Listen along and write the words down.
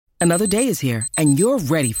Another day is here, and you're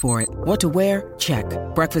ready for it. What to wear? Check.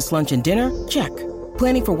 Breakfast, lunch, and dinner? Check.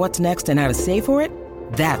 Planning for what's next and how to save for it?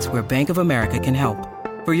 That's where Bank of America can help.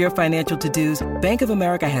 For your financial to-dos, Bank of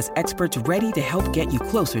America has experts ready to help get you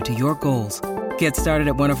closer to your goals. Get started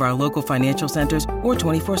at one of our local financial centers or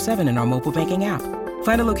 24/7 in our mobile banking app.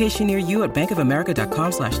 Find a location near you at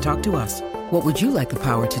bankofamerica.com/talktous. What would you like the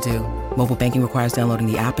power to do? Mobile banking requires downloading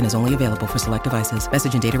the app and is only available for select devices.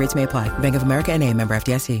 Message and data rates may apply. Bank of America N.A., member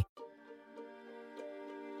FDIC.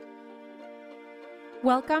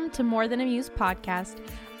 Welcome to More Than a Muse podcast,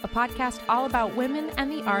 a podcast all about women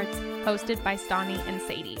and the arts, hosted by Stani and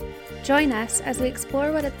Sadie. Join us as we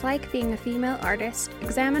explore what it's like being a female artist,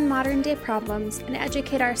 examine modern-day problems, and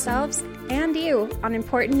educate ourselves and you on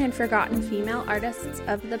important and forgotten female artists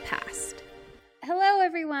of the past. Hello,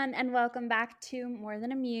 everyone, and welcome back to More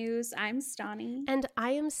Than a Muse. I'm Stani. And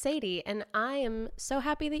I am Sadie, and I am so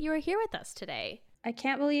happy that you are here with us today. I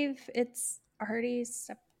can't believe it's already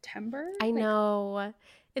September. I know.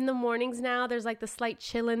 In the mornings now, there's like the slight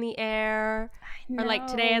chill in the air. I know. Or like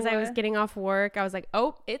today as I was getting off work, I was like,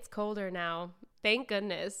 oh, it's colder now. Thank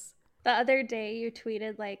goodness. The other day you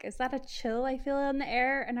tweeted like, is that a chill I feel in the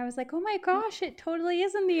air? And I was like, oh my gosh, it totally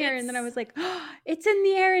is in the air. And then I was like, oh, it's in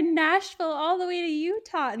the air in Nashville all the way to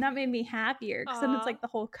Utah. And that made me happier because then it's like the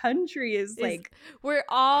whole country is like we're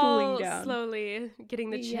all cooling down. Slowly getting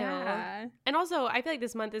the chill. Yeah. And also, I feel like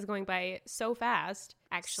this month is going by so fast,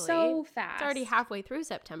 actually. So fast. It's already halfway through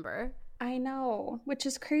September. I know, which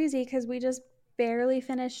is crazy because we just barely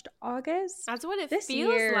finished August. That's what it this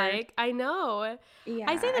feels year. like. I know. Yeah,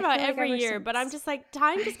 I say that about feel like every ever year, since- but I'm just like,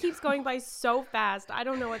 time just keeps going by so fast. I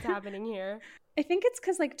don't know what's happening here. I think it's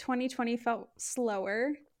because like 2020 felt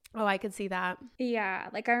slower. Oh, I could see that. Yeah,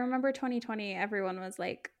 like I remember 2020, everyone was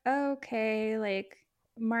like, okay, like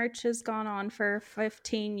March has gone on for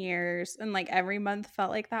 15 years and like every month felt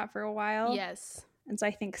like that for a while. Yes. And so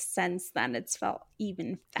I think since then it's felt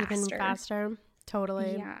even faster. Even faster.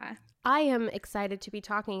 Totally. Yeah. I am excited to be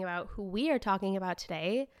talking about who we are talking about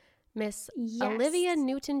today, Miss Yes. Olivia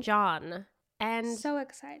Newton-John. And So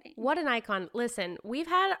exciting. what an icon. Listen, we've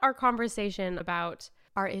had our conversation about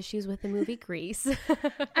our issues with the movie Grease.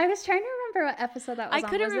 I was trying to remember what episode that was I on.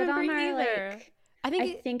 couldn't Was it remember on our, either. like, I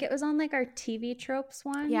I think it was on like our TV tropes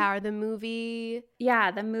one. yeah, or the movie.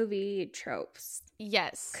 Yeah, the movie tropes.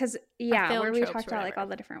 Yes. Because, yeah, film where we tropes talked or about like whatever. all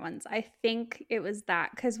the different ones. I think it was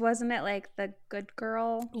that. Because wasn't it like the good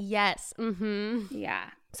girl? Yes. Mm-hmm.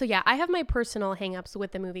 Yeah. So yeah, I have my personal hangups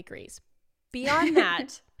with the movie Grease. Beyond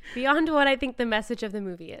that, beyond what I think the message of the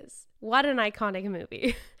movie is, what an iconic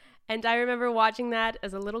movie. And I remember watching that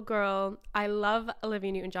as a little girl. I love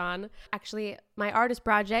Olivia Newton-John. Actually, my artist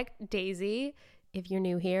project, Daisy, if you're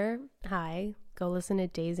new here, hi, go listen to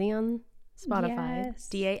Daisy on Spotify. Yes.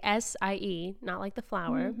 Dasie, not like the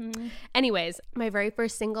flower. Mm-hmm. Anyways, my very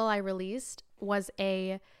first single I released was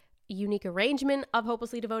a unique arrangement of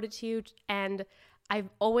Hopelessly Devoted to You, and I've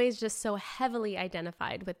always just so heavily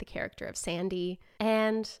identified with the character of Sandy,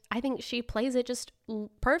 and I think she plays it just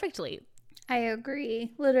perfectly. I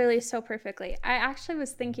agree. Literally so perfectly. I actually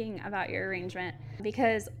was thinking about your arrangement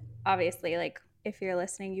because obviously, like, if you're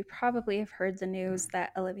listening, you probably have heard the news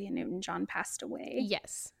that Olivia Newton-John passed away.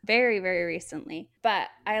 Yes. Very, very recently. But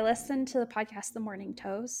I listened to the podcast, The Morning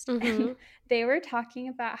Toast, and they were talking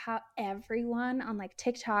about how everyone on like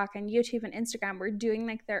TikTok and YouTube and Instagram were doing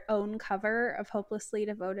like their own cover of Hopelessly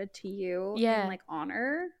Devoted to You Yeah. in like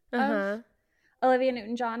honor Uh-huh. of Olivia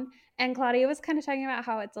Newton-John. And Claudia was kind of talking about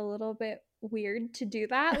how it's a little bit weird to do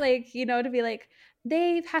that. Like, you know, to be like,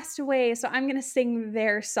 they passed away, so I'm going to sing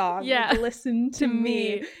their song. Yeah. Like, listen to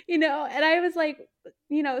me. You know, and I was like,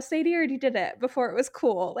 you know, Sadie already did it before it was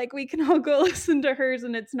cool. Like, we can all go listen to hers,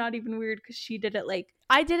 and it's not even weird because she did it like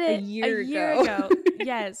I did it a year ago. ago.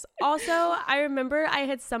 Yes. Also, I remember I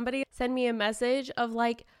had somebody send me a message of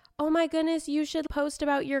like, oh my goodness, you should post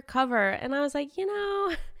about your cover. And I was like, you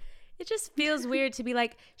know, it just feels weird to be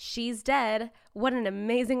like, she's dead. What an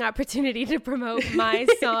amazing opportunity to promote my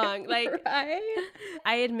song. Like, right?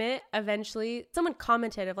 I admit, eventually, someone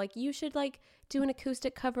commented of like, you should like do an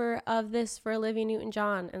acoustic cover of this for Olivia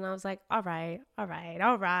Newton-John. And I was like, all right.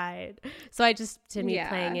 So I just did me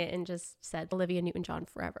playing it and just said Olivia Newton-John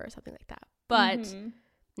forever or something like that. But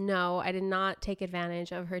no, I did not take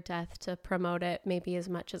advantage of her death to promote it maybe as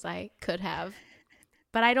much as I could have.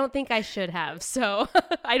 but I don't think I should have, so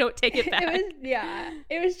I don't take it back.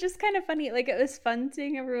 It was just kind of funny. Like, it was fun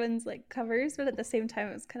seeing everyone's like covers, but at the same time,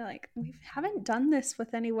 it was kind of like, we haven't done this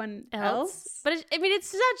with anyone else. But it's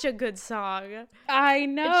such a good song. I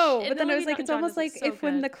know, but then I was Olivia like, it's Newton-John almost like is so if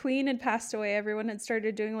when good. the Queen had passed away, everyone had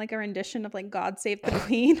started doing like a rendition of like "God Save the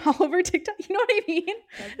Queen" all over TikTok. You know what I mean?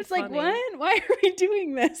 That'd be It's like, funny. what? Why are we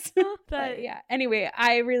doing this? But But yeah. Anyway,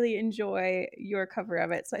 I really enjoy your cover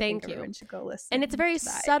of it, so I Thank think you. everyone should go listen. and it's a very to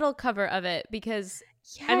that. subtle cover of it because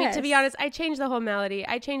I mean, to be Yes. honest, I changed the whole melody,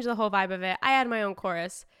 I changed the whole vibe of it. I had my own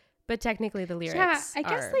chorus, but technically the lyrics. Yeah, I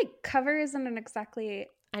guess are- like cover isn't exactly.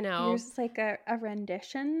 I know. Yours like a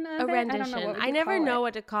rendition of A it? rendition. I don't know what would I you never call know it.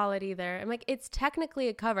 what to call it either. I'm like, it's technically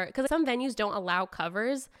a cover because some venues don't allow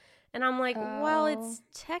covers, and I'm like, well, Oh. it's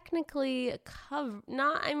technically a cover.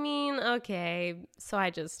 Not, I mean, okay. So I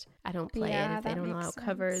don't play Yeah, it if they that don't makes allow sense.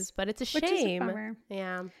 covers, but it's a Which is a shame. bummer.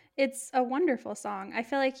 Yeah. It's a wonderful song. I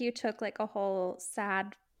feel like you took like a whole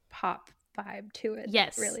sad pop vibe to it. that I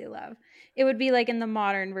Yes. really love. It would be like in the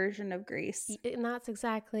modern version of Grease. And that's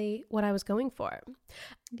exactly what I was going for.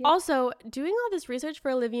 Yeah. Also, doing all this research for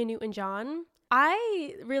Olivia Newton-John,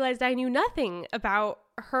 I realized I knew nothing about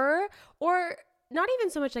her, or not even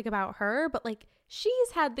so much like about her, but like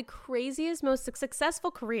she's had the craziest, most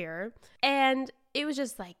successful career. And it was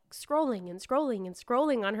just like scrolling and scrolling and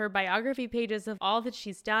scrolling on her biography pages of all that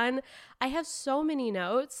she's done. I have so many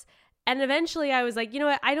notes. And eventually I was like, you know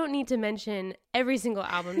what? I don't need to mention every single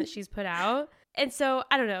album that she's put out. And so,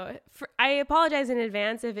 I don't know. I apologize in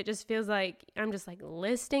advance if it just feels like I'm just like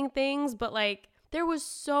listing things, but like there was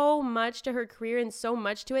so much to her career and so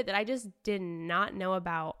much to it that I just did not know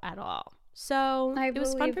about at all. So it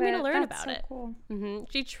was fun for me to learn about it. Cool.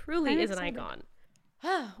 She truly I'm is an excited. icon.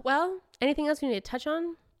 Well, anything else we need to touch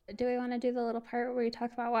on? Do we want to do the little part where we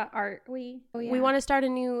talk about what art we? Oh, yeah. We want to start a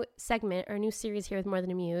new segment or a new series here with More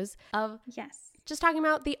Than a Muse of Yes. just talking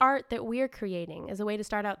about the art that we're creating as a way to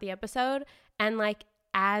start out the episode. And like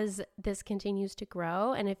as this continues to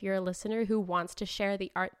grow, and if you're a listener who wants to share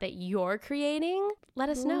the art that you're creating, let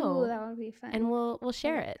us know. Ooh, that would be fun. And we'll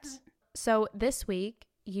share like it. that. So this week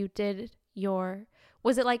you did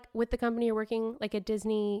was it like with the company you're working, like a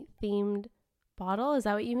Disney themed bottle? Is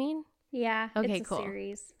that what you mean? Yeah. Okay, it's a cool.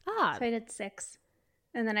 series. Ah, So I did 6.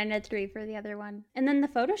 And then I did 3 for the other one. And then the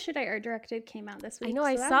photo shoot I art directed came out this week. I know, so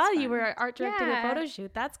I that saw was you fun. were art directing a Yeah. photo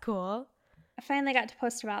shoot. That's cool. I finally got to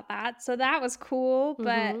post about that. So that was cool, but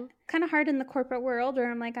Mhm. kind of hard in the corporate world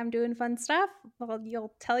where I'm like, I'm doing fun stuff. Well,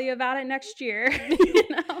 you'll tell you about it next year.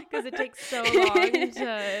 Because it takes so long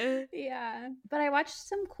to... Yeah. But I watched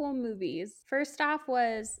some cool movies. First off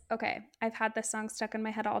was, okay, I've had this song stuck in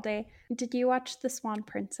my head all day. Did you watch The Swan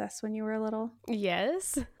Princess when you were little?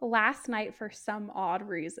 Yes. Last night, for some odd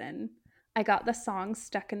reason, I got the song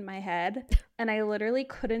stuck in my head and I literally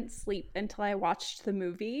couldn't sleep until I watched the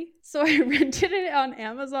movie. So I rented it on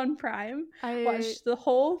Amazon Prime, watched the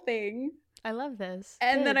whole thing, I love this.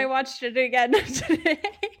 and then Good. I watched it again today.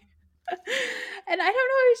 And I don't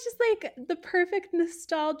know, it was just like the perfect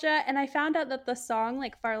nostalgia. And I found out that the song,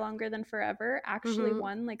 like Far Longer Than Forever, actually Mhm.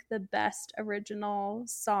 won like the best original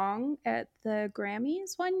song at the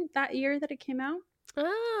Grammys one that year that it came out,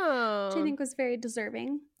 Oh. which I think was very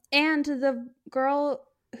deserving. And the girl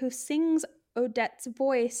who sings Odette's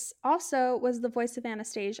voice also was the voice of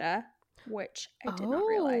Anastasia, which I did not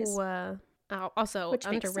realize. Also, Which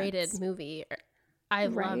makes underrated sense. movie. I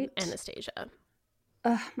love Right? Anastasia.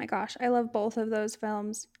 Oh my gosh, I love both of those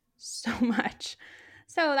films so much.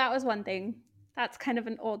 So that was one thing. That's kind of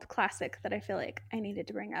an old classic that I feel like I needed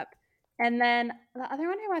to bring up. And then the other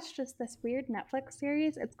one I watched was this weird Netflix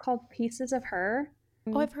series. It's called Pieces of Her.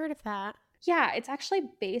 Oh, I've heard of that. Yeah, it's actually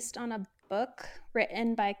based on a book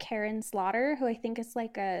written by Karen Slaughter, who I think is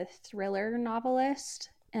like a thriller novelist.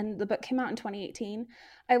 And the book came out in 2018.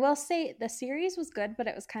 I will say the series was good, but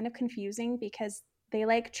it was kind of confusing because they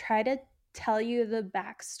like try to tell you the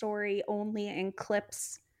backstory only in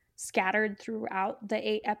clips scattered throughout the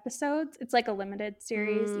 8 episodes. It's like a limited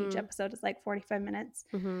series. Each Mm. episode is like 45 minutes.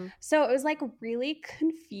 Mm-hmm. So it was like really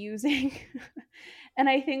confusing. And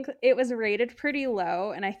I think it was rated pretty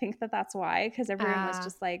low. And I think that that's why, because everyone was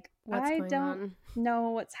just like, What's I going don't on?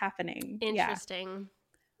 know what's happening. Yeah. Interesting.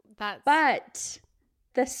 That's But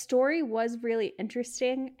the story was really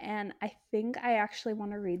interesting. And I think I actually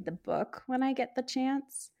want to read the book when I get the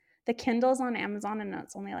chance. The Kindle's on Amazon and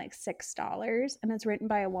it's only like $6 and it's written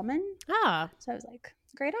by a woman. So I was like,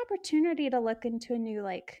 great opportunity to look into a new,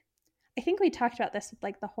 like, I think we talked about this with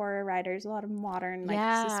like the horror writers. A lot of modern like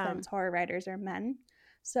Yeah. suspense horror writers are men.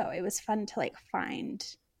 So it was fun to like find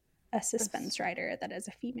a suspense writer that is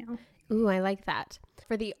a female. Ooh, I like that.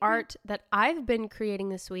 For the art that I've been creating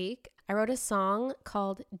this week, I wrote a song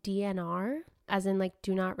called DNR, as in like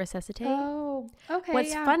do not resuscitate. Oh, okay.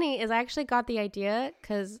 What's funny is I actually got the idea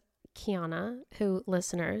because Kiana, who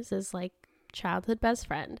listeners is like childhood best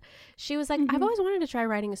friend, she was like, I've always wanted to try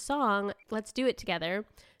writing a song. Let's do it together.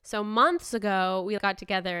 So months ago, we got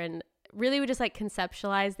together and really we just like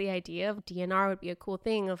conceptualized the idea of DNR would be a cool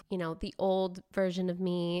thing of, you know, the old version of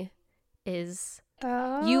me is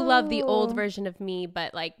you love the old version of me,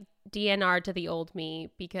 but like DNR to the old me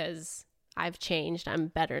because I've changed. I'm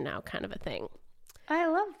better now kind of a thing. I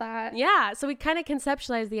love that. Yeah. So we kind of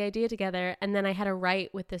conceptualized the idea together. And then I had a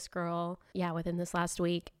write with this girl, within this last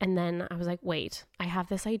week. And then I was like, wait, I have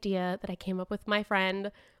this idea that I came up with my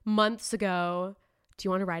friend months ago. Do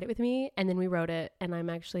you want to write it with me? And then we wrote it. And I'm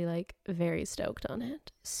actually like very stoked on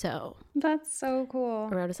it. So that's so cool.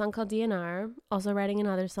 I wrote a song called DNR. Also writing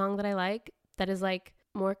another song that I like that is like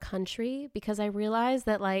more country because I realized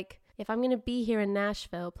that like if I'm going to be here in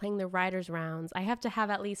Nashville playing the writers rounds, I have to have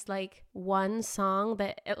at least like one song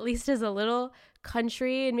that at least is a little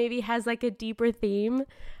country and maybe has like a deeper theme.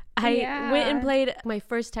 I went and played my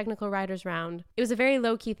first technical writers round. It was a very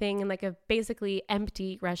low-key thing in like a basically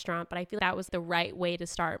empty restaurant, but I feel that was the right way to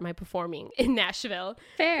start my performing in Nashville.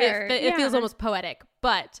 Fair. It feels almost poetic.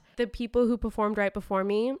 But the people who performed right before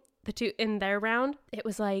me, the two in their round, it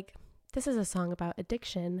was like, this is a song about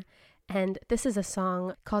addiction. And this is a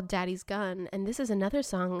song called Daddy's Gun. And this is another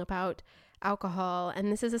song about alcohol.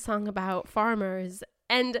 And this is a song about farmers.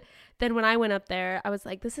 And then when I went up there, I was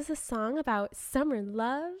like, this is a song about summer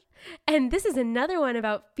love. And this is another one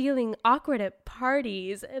about feeling awkward at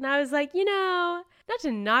parties. And I was like, you know, not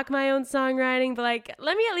to knock my own songwriting, but like,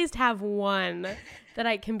 let me at least have one that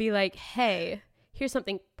I can be like, hey, here's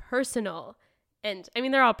something personal. And I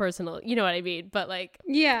mean, they're all personal, you know what I mean? But like,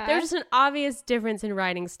 there was just an obvious difference in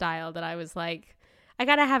writing style that I was like, I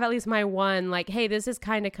gotta have at least my one, like, hey, this is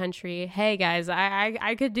kind of country. Hey guys,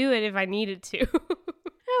 I could do it if I needed to.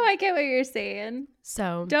 Oh, I get what you're saying.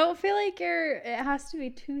 So don't feel like it has to be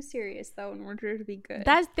too serious though in order to be good.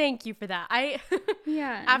 Thank you for that.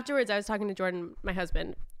 Afterwards, I was talking to Jordan, my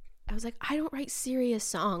husband. I was like, I don't write serious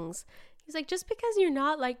songs. He's like, just because you're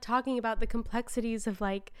not like talking about the complexities of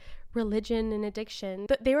like religion and addiction,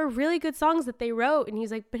 but they were really good songs that they wrote. And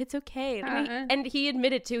he's like, but it's okay. And he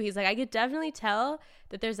admitted too, he's like, I could definitely tell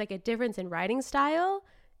that there's like a difference in writing style,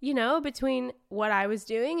 you know, between what I was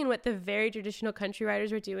doing and what the very traditional country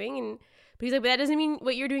writers were doing. But he's like, but that doesn't mean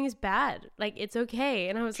what you're doing is bad. Like, it's okay.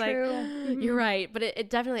 And I was like, you're right. But it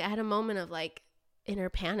definitely, I had a moment of like inner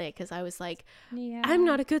panic because I was like, I'm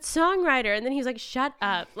not a good songwriter. And then he was like, shut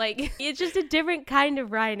up. Like, it's just a different kind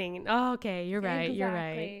of writing. Oh, okay, you're right. Exactly. You're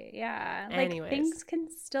right. Yeah. Anyways. Like, things can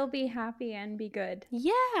still be happy and be good.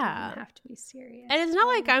 Yeah. You don't have to be serious. And it's not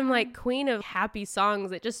like I'm like queen of happy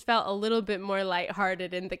songs. It just felt a little bit more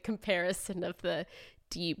lighthearted in the comparison of the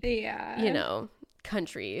deep, you know,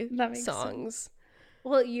 country songs. Sense.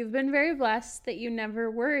 Well, you've been very blessed that you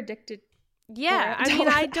never were addicted. Yeah, I mean,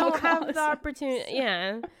 I don't have the opportunity.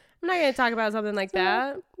 Yeah, I'm not going to talk about something like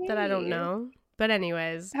that I don't know. But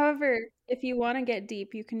anyways. However, if you want to get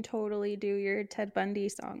deep, you can totally do your Ted Bundy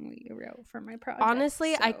song that you wrote for my project.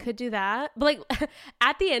 Honestly, I could do that. But like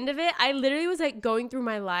at the end of it, I literally was like going through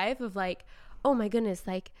my life of like, oh my goodness,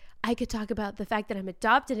 like I could talk about the fact that I'm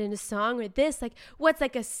adopted in a song or this, like what's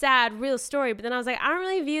like a sad real story. But then I was like, I don't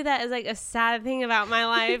really view that as like a sad thing about my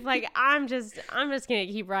life. Like I'm just gonna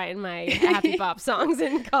keep writing my happy pop songs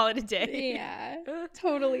and call it a day. Yeah,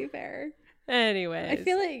 totally fair. Anyways, I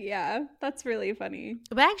feel like that's really funny.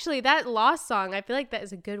 But actually, that Lost song, I feel like that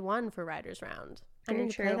is a good one for Writers Round. I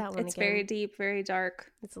need to play that one It's again. Very deep, very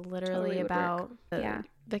dark. It's literally about the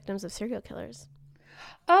victims of serial killers.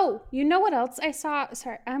 Oh, you know what else I saw?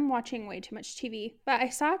 Sorry, I'm watching way too much TV, but I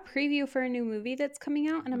saw a preview for a new movie that's coming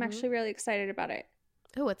out, and I'm actually really excited about it.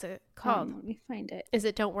 Oh, what's it called? Let me find it. Is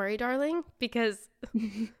it Don't Worry, Darling? Because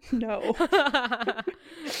no.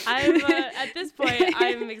 I'm at this point,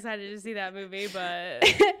 I'm excited to see that movie, but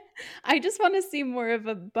I just want to see more of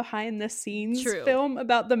a behind-the-scenes film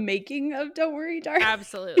about the making of Don't Worry, Darling.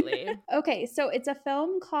 Absolutely. Okay, so it's a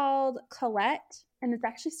film called Colette, and it's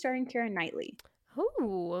actually starring Keira Knightley.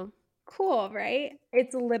 Oh. Cool, right?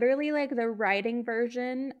 It's literally like the writing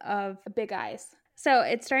version of Big Eyes. So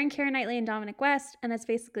it's starring Keira Knightley and Dominic West, and it's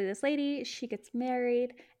basically this lady, she gets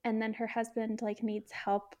married, and then her husband like needs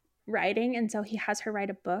help writing, and so he has her write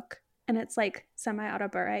a book, and it's like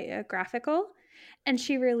semi-autobiographical, and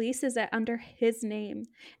she releases it under his name.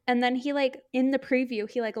 And then he like, in the preview,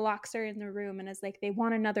 he like locks her in the room and is like, they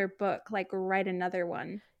want another book, like write another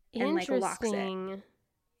one, and like locks it.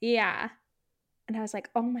 Yeah. And I was like,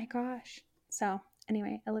 oh my gosh. So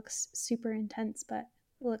anyway, it looks super intense, but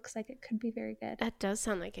it looks like it could be very good. That does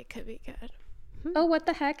sound like it could be good. Oh, what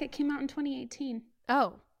the heck? It came out in 2018.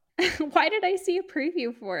 Oh. Why did I see a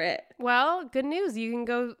preview for it? Well, good news. You can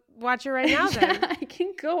go watch it right now then. Yeah, I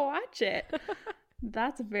can go watch it.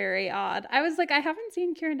 That's very odd. I was like, I haven't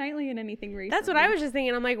seen Keira Knightley in anything recently. That's what I was just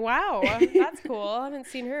thinking. I'm like, wow, that's cool. I haven't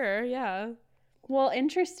seen her. Yeah. Well,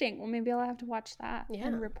 interesting. Well, maybe I'll have to watch that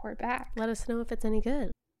and report back. Let us know if it's any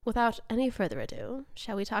good. Without any further ado,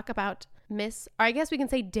 shall we talk about Miss, or I guess we can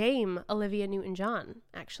say Dame Olivia Newton-John,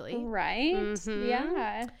 actually. Right? Mm-hmm.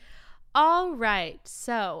 Yeah. All right.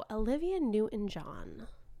 So, Olivia Newton-John.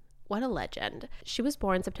 What a legend. She was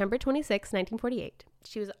born September 26, 1948.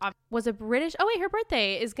 She was a British... Oh, wait, her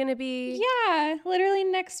birthday is going to be... Yeah, literally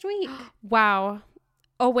next week. Wow.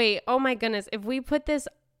 Oh, wait. Oh, my goodness. If we put this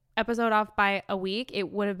episode off by a week,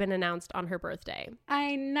 it would have been announced on her birthday.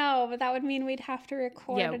 I know, but that would mean we'd have to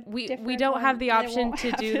record we don't have the option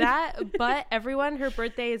to do that, but everyone, her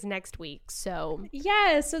birthday is next week, so...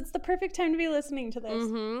 Yes, so it's the perfect time to be listening to this.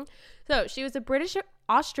 Mm-hmm. So she was a British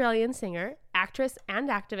Australian singer, actress, and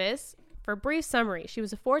activist. For a brief summary, she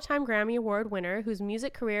was a 4-time Grammy Award winner whose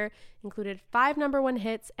music career included 5 #1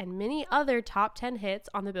 hits and many other top 10 hits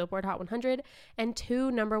on the Billboard Hot 100 and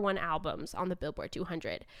 2 #1 albums on the Billboard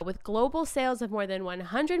 200. With global sales of more than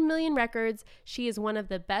 100 million records, she is one of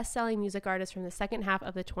the best-selling music artists from the second half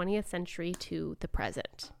of the 20th century to the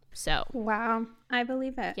present. So, wow, I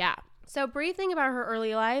believe it. Yeah. So, brief thing about her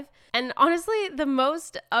early life, and honestly, the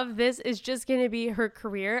most of this is just going to be her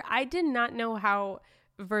career. I did not know how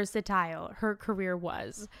versatile her career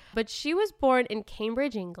was, but she was born in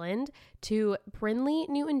Cambridge, England, to Brinley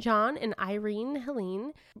Newton-John and Irene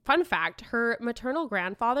Helene. Fun fact, her maternal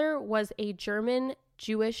grandfather was a German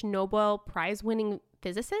Jewish Nobel Prize-winning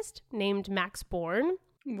physicist named Max Born.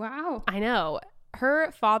 Wow. I know.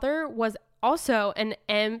 Her father was also an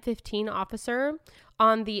M15 officer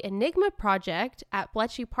on the Enigma project at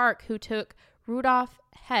Bletchley Park, who took Rudolf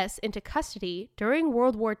Hess into custody during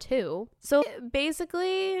World War II. So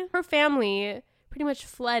basically, her family pretty much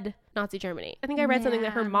fled Nazi Germany. I think I read something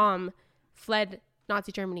that her mom fled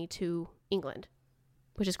Nazi Germany to England,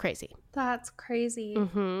 which is crazy. That's crazy.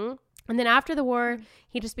 Mm-hmm. And then after the war,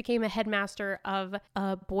 he just became a headmaster of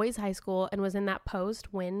a boys' high school and was in that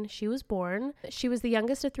post when she was born. She was the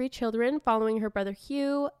youngest of 3 children, following her brother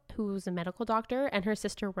Hugh, who was a medical doctor, and her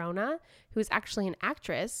sister Rona, who is actually an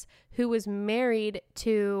actress, who was married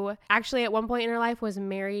to, actually at one point in her life, was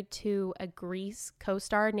married to a Grease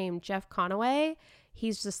co-star named Jeff Conaway.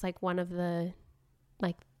 He's just like one of the,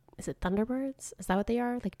 like, is it Thunderbirds? Is that what they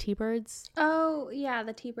are? Like T-Birds? Oh, yeah,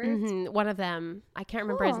 the T-Birds. Mm-hmm. One of them. I can't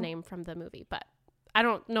remember his name from the movie, but I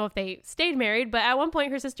don't know if they stayed married, but at one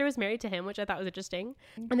point her sister was married to him, which I thought was interesting.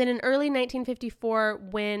 And then in early 1954,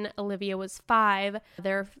 when Olivia was 5,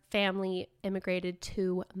 their family immigrated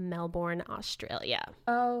to Melbourne, Australia.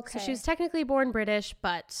 Okay. So she was technically born British,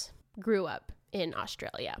 but grew up in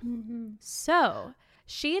Australia. Mm-hmm. So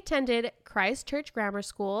she attended Christchurch Grammar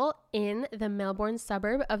School in the Melbourne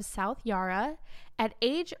suburb of South Yarra. At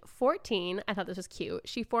age 14, I thought this was cute,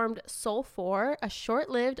 she formed Soul 4, a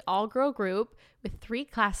short-lived all-girl group with 3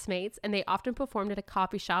 classmates, and they often performed at a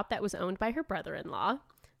coffee shop that was owned by her brother-in-law.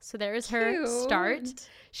 So there's her start.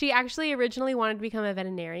 She actually originally wanted to become a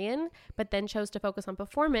veterinarian, but then chose to focus on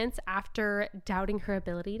performance after doubting her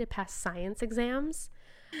ability to pass science exams.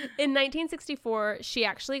 In 1964, she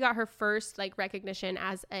actually got her first recognition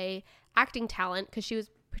as a acting talent because she was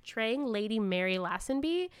portraying Lady Mary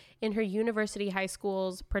Lassenby in her University High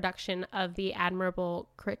School's production of The Admirable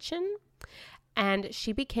Crichton. And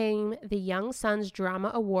she became the Young Sons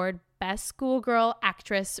Drama Award Best Schoolgirl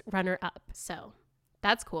Actress runner-up. So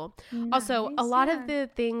that's cool. Nice, also, a lot of the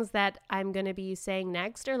things that I'm going to be saying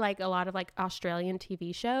next are a lot of Australian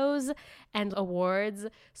TV shows and awards.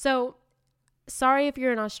 So sorry if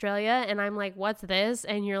you're in Australia and I'm like, what's this?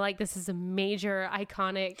 And you're like, this is a major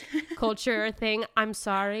iconic culture thing. I'm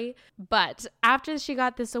sorry. But after she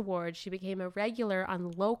got this award, she became a regular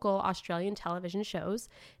on local Australian television shows,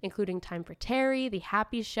 including Time for Terry, The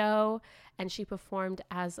Happy Show, and she performed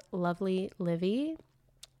as Lovely Livy.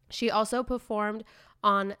 She also performed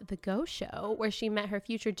on The Go Show, where she met her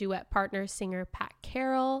future duet partner, singer Pat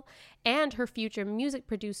Carroll, and her future music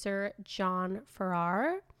producer, John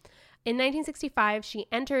Farrar. In 1965, she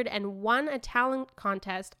entered and won a talent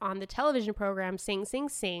contest on the television program Sing Sing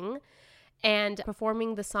Sing, and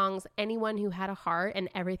performing the songs Anyone Who Had a Heart and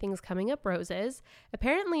Everything's Coming Up Roses.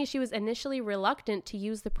 Apparently, she was initially reluctant to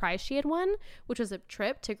use the prize she had won, which was a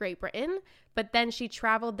trip to Great Britain, but then she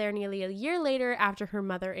traveled there nearly a year later after her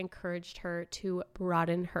mother encouraged her to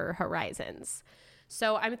broaden her horizons.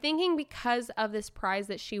 So I'm thinking because of this prize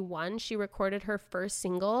that she won, she recorded her first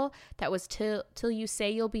single that was Till You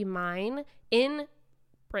Say You'll Be Mine in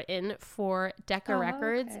Britain for Decca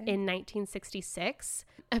Records in 1966.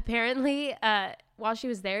 Apparently, while she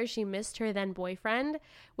was there, she missed her then boyfriend,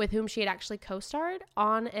 with whom she had actually co-starred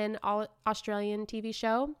on an Australian TV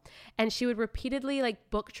show, and she would repeatedly like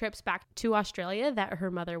book trips back to Australia that her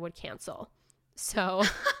mother would cancel. So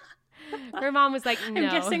her mom was like, no.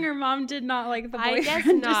 I'm guessing her mom did not like the boyfriend. I guess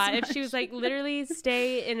not. If she was like, literally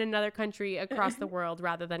stay in another country across the world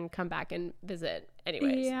rather than come back and visit.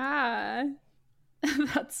 Anyways. Yeah.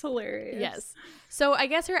 That's hilarious. Yes. So I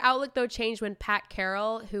guess her outlook, though, changed when Pat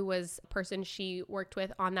Carroll, who was a person she worked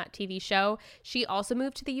with on that TV show, she also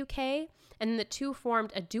moved to the UK. And the two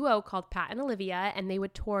formed a duo called Pat and Olivia, and they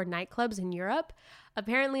would tour nightclubs in Europe.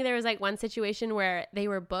 Apparently, there was like one situation where they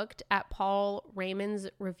were booked at Paul Raymond's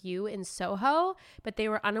Revue in Soho, but they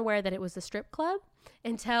were unaware that it was a strip club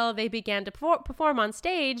until they began to perform on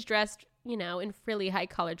stage dressed, you know, in frilly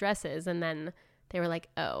high-collar dresses. And then they were like,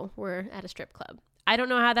 oh, we're at a strip club. I don't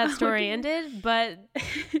know how that story ended, but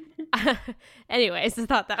anyways, I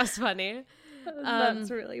thought that was funny.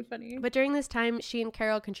 That's really funny. But during this time, she and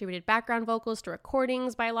Carol contributed background vocals to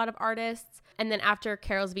recordings by a lot of artists. And then after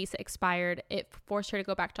Carol's visa expired, it forced her to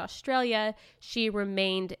go back to Australia. She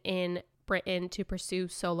remained in Britain to pursue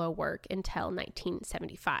solo work until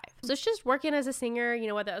 1975. So it's just working as a singer, you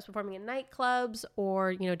know, whether that was performing in nightclubs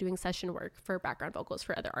or, you know, doing session work for background vocals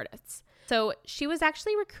for other artists. So she was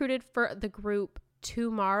actually recruited for the group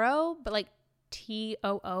Tomorrow, but like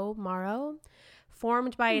T-O-O, Morrow,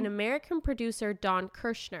 formed by an American producer, Don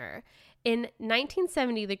Kirshner. In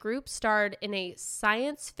 1970, the group starred in a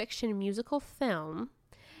science fiction musical film,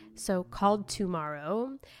 so called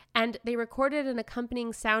Tomorrow, and they recorded an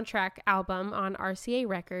accompanying soundtrack album on RCA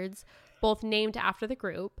Records, both named after the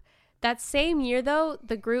group. That same year, though,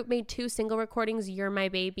 the group made 2 single recordings, You're My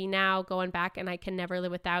Baby Now, Going Back, and I Can Never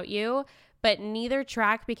Live Without You, but neither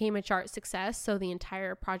track became a chart success, so the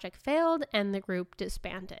entire project failed and the group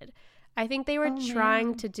disbanded. I think they were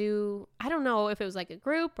trying to do, I don't know if it was like a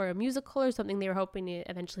group or a musical or something. They were hoping to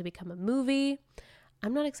eventually become a movie.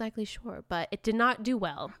 I'm not exactly sure, but it did not do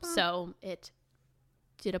well, so it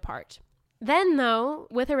did a part. Then, though,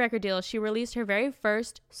 with her record deal, she released her very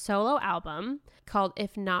first solo album called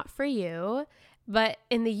If Not For You. But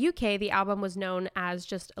in the UK, the album was known as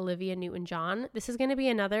just Olivia Newton-John. This is going to be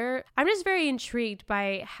another... I'm just very intrigued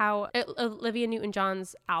by how Olivia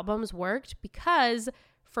Newton-John's albums worked because,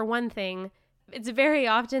 for one thing, it's very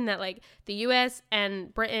often that like the US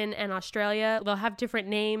and Britain and Australia, they'll have different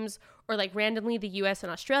names, or like randomly the US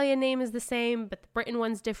and Australia name is the same, but the Britain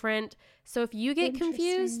one's different. So if you get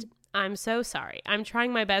confused, I'm so sorry. I'm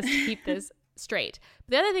trying my best to keep this straight.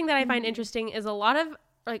 But the other thing that I find interesting is a lot of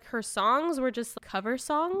like her songs were just cover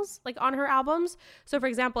songs like on her albums. So for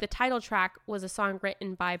example, the title track was a song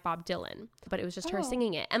written by Bob Dylan, but it was just her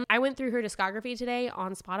singing it. And I went through her discography today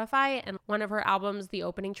on Spotify, and one of her albums, the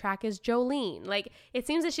opening track is Jolene. Like it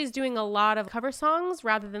seems that she's doing a lot of cover songs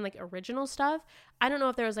rather than like original stuff. I don't know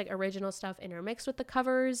if there was like original stuff intermixed with the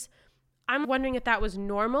covers. I'm wondering if that was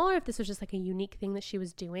normal or if this was just like a unique thing that she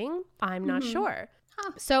was doing. I'm not sure.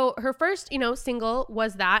 So her first, single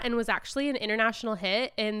was that, and was actually an international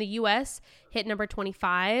hit in the US, hit number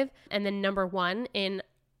 25, and then number 1 in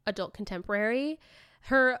adult contemporary.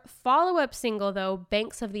 Her follow-up single, though,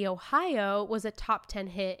 Banks of the Ohio, was a top 10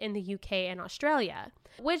 hit in the UK and Australia,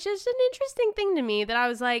 which is an interesting thing to me that I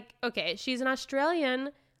was like, okay, she's an Australian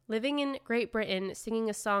living in Great Britain singing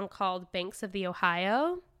a song called Banks of the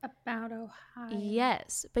Ohio. About Ohio.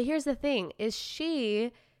 Yes, but here's the thing, is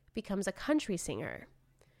she becomes a country singer,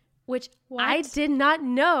 which I did not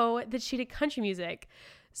know that she did country music.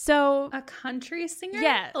 So a country singer?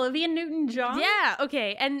 Yeah. Olivia Newton-John? Yeah.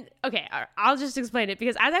 Okay. I'll just explain it,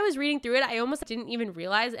 because as I was reading through it, I almost didn't even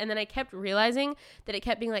realize. And then I kept realizing that it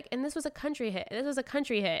kept being like, and this was a country hit. And this was a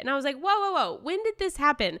country hit. And I was like, whoa. When did this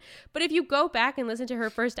happen? But if you go back and listen to her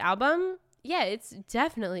first album, yeah, it's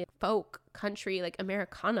definitely folk country, like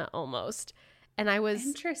Americana almost. And I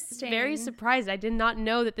was very surprised. I did not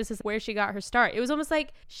know that this is where she got her start. It was almost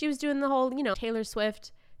like she was doing the whole, Taylor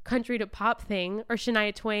Swift country to pop thing, or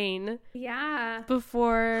Shania Twain. Yeah.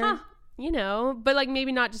 Before, but like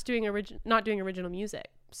maybe not just doing original music.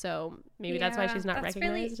 So maybe that's why she's not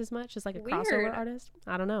recognized as much as like a crossover artist.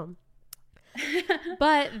 I don't know.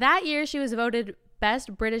 But that year she was voted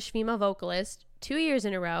Best British Female Vocalist 2 years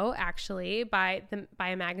in a row, actually, by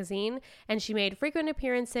a magazine, and she made frequent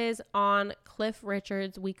appearances on Cliff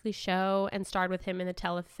Richard's weekly show and starred with him in the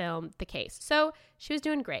telefilm The Case. So she was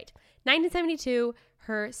doing great. 1972,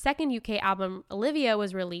 her second UK album, Olivia,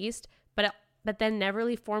 was released, but then never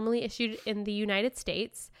really formally issued in the United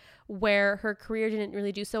States, where her career didn't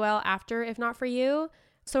really do so well after If Not For You.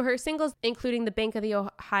 So her singles, including The Bank of the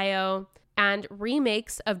Ohio and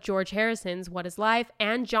remakes of George Harrison's What Is Life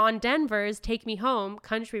and John Denver's Take Me Home,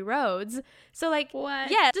 Country Roads. So like, What?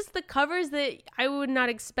 yeah, just the covers that I would not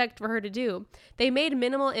expect for her to do. They made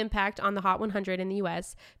minimal impact on the Hot 100 in the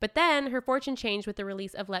US, but then her fortune changed with the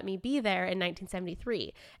release of Let Me Be There in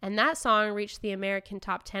 1973. And that song reached the American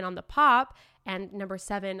top 10 on the pop and number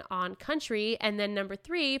 7 on country, and then number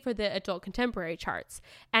 3 for the adult contemporary charts.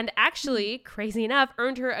 And actually, crazy enough,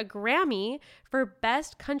 earned her a Grammy for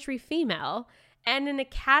Best Country Female and an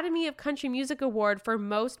Academy of Country Music Award for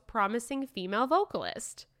Most Promising Female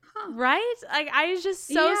Vocalist. Huh. Right? Like, I was just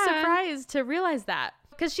so Yeah. surprised to realize that.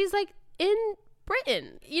 Because she's like in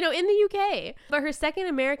Britain, you know, in the UK. But her second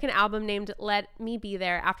American album, named Let Me Be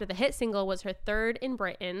There, after the hit single, was her third in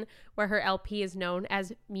Britain, where her LP is known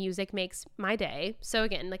as Music Makes My Day. So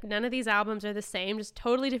again, like, none of these albums are the same, just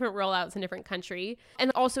totally different rollouts in different country.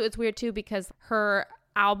 And also it's weird too, because her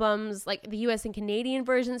albums, like the US and Canadian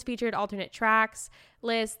versions, featured alternate tracks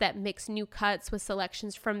lists that mix new cuts with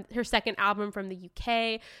selections from her second album from the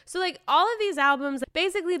UK. So like, all of these albums,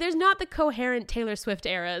 basically there's not the coherent Taylor Swift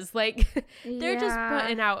eras. Like, they're just Yeah.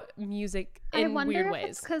 putting out music in I wonder weird if ways.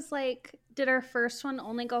 it's because, like, did her first one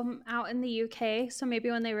only go out in the UK? So maybe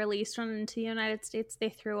when they released one into the United States, they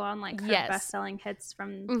threw on, like, her Yes. best-selling hits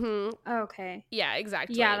from... Mm-hmm. Okay. Yeah,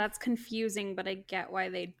 exactly. Yeah, that's confusing, but I get why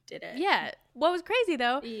they did it. Yeah. What was crazy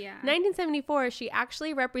though, Yeah. 1974, she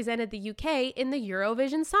actually represented the UK in the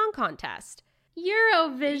Eurovision Song Contest.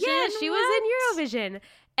 Eurovision? Yeah, she was in Eurovision.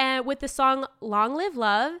 And with the song Long Live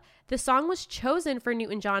Love, the song was chosen for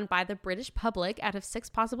Newton-John by the British public out of 6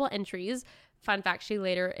 possible entries. Fun fact, she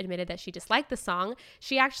later admitted that she disliked the song.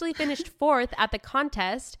 She actually finished 4th at the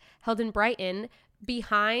contest held in Brighton,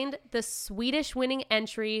 behind the Swedish winning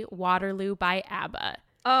entry Waterloo by ABBA.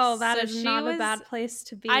 Oh, that So is she not was- a bad place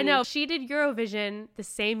to be. I know. She did Eurovision the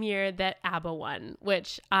same year that ABBA won,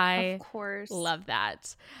 which I Of course. love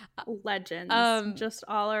that. Legends. Um, just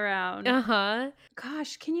all around. Uh-huh.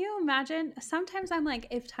 Gosh, can you imagine? Sometimes I'm like,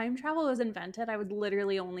 if time travel was invented, I would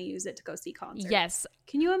literally only use it to go see concerts. Yes.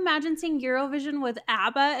 Can you imagine seeing Eurovision with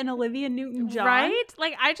ABBA and Olivia Newton-John? Right?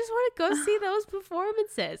 Like, I just want to go see those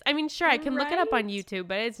performances. I mean, sure, I can look it up on Right? YouTube,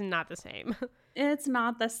 but it's not the same. It's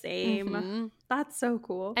not the same. Mhm. That's so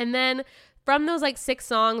cool. And then from those like 6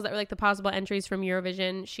 songs that were like the possible entries from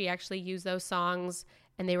Eurovision, she actually used those songs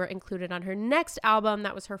and they were included on her next album.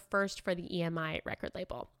 That was her first for the EMI record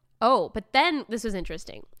label. Oh, but then this was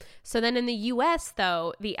interesting. So then in the US,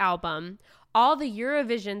 though, the album, all the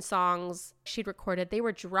Eurovision songs she'd recorded, they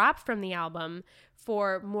were dropped from the album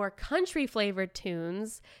for more country flavored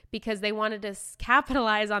tunes because they wanted to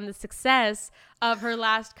capitalize on the success of her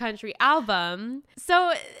last country album.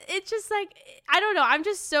 So it's just like, I don't know. I'm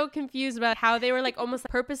just so confused about how they were like almost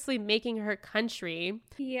purposely making her country.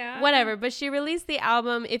 Yeah. Whatever. But she released the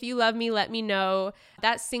album, If You Love Me, Let Me Know.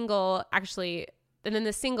 That single actually, and then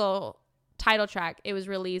the single title track, it was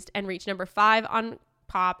released and reached number 5 on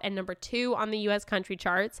pop and number 2 on the US country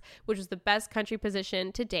charts, which was the best country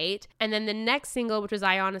position to date. And then the next single, which was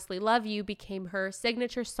I Honestly Love You, became her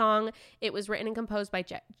signature song. It was written and composed by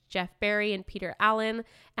Jeff Barry and Peter Allen,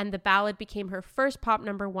 and the ballad became her first pop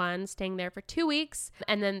number 1, staying there for 2 weeks,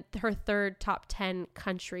 and then her third top 10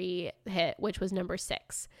 country hit, which was number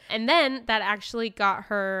 6. And then that actually got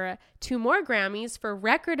her 2 more Grammys for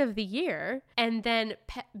Record of the Year and then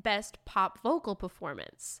Best Pop Vocal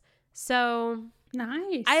Performance. So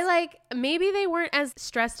Nice. I like, maybe they weren't as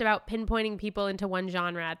stressed about pinpointing people into one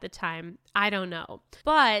genre at the time. I don't know.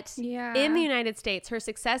 But Yeah. in the United States, her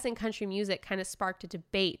success in country music kind of sparked a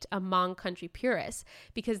debate among country purists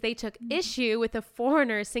because they took issue with a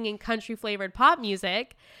foreigner singing country flavored pop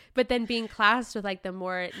music, but then being classed with like the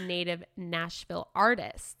more native Nashville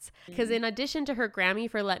artists. Because in addition to her Grammy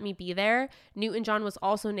for Let Me Be There, Newton-John was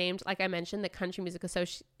also named, like I mentioned, the Country Music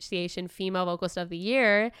Association Female Vocalist of the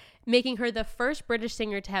Year, making her the first British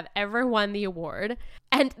singer to have ever won the award.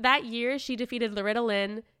 And that year, she defeated Loretta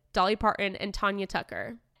Lynn, Dolly Parton, and Tanya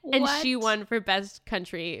Tucker. And she What? won for Best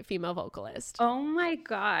Country Female Vocalist. Oh my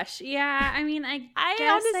gosh. Yeah. I mean, I I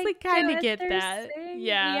honestly kinda what get they're that. saying.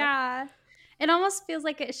 Yeah. Yeah. It almost feels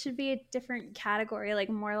like it should be a different category, like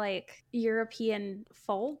more like European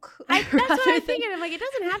folk. That's what rather I'm than- thinking. I'm like, it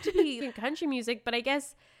doesn't have to be in country music, but I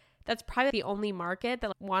guess that's probably the only market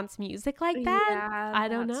that wants music like that. Yeah, I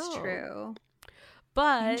don't that's know. true.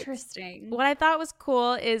 But Interesting. what I thought was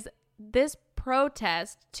cool is this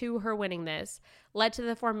protest to her winning this led to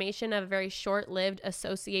the formation of a very short-lived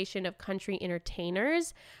association of country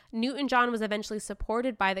entertainers. Newton-John was eventually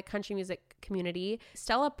supported by the country music community.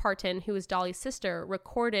 Stella Parton, who was Dolly's sister,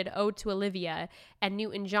 recorded Ode to Olivia, and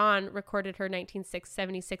Newton-John recorded her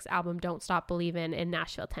 1976 album Don't Stop Believin' in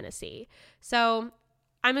Nashville, Tennessee. So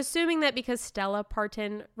I'm assuming that because Stella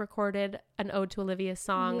Parton recorded an Ode to Olivia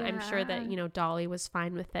song, I'm sure that, you know, Dolly was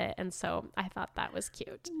fine with it. And so I thought that was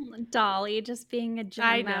cute. Dolly just being a gem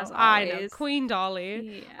I know, as I know. always. Queen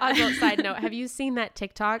Dolly. Yeah. Also, side note, have you seen that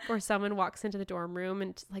TikTok where someone walks into the dorm room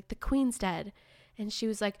and like, the queen's dead? And she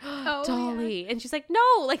was like, oh, Dolly. Yeah. And she's like,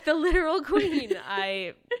 no, like the literal queen.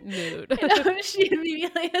 I mood. She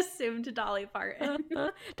immediately assumed Dolly Parton.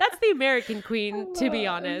 That's the American queen, to be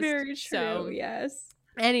honest. Very true, So, yes.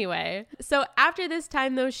 anyway, so after this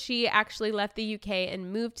time, though, she actually left the UK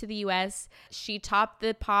and moved to the US. She topped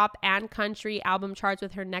the pop and country album charts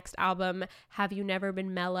with her next album, Have You Never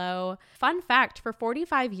Been Mellow? Fun fact, for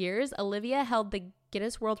 45 years, Olivia held the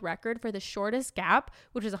Guinness World Record for the shortest gap,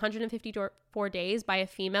 which was 154 days by a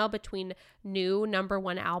female between new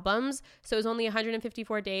 #1 albums. So it was only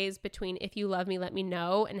 154 days between If You Love Me, Let Me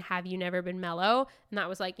Know and Have You Never Been Mellow. And that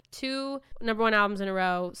was like 2 #1 albums in a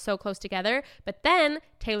row, so close together. But then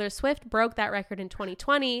Taylor Swift broke that record in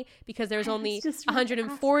 2020 because there was only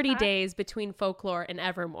 140 days between Folklore and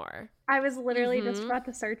Evermore. I was literally just about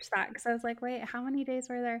to search that because I was like, wait, how many days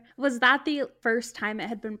were there? Was that the first time it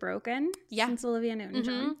had been broken since Olivia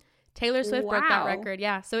Newton-John? Taylor Swift broke that record,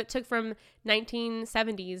 yeah. So it took from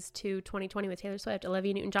 1970s to 2020 with Taylor Swift.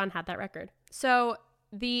 Olivia Newton-John had that record. So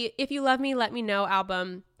the If You Love Me, Let Me Know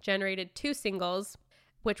album generated 2 singles,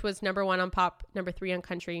 which was #1 on pop, #3 on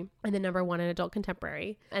country, and then #1 in adult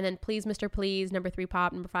contemporary. And then Please Mr. Please, #3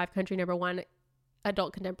 pop, #5 country, #1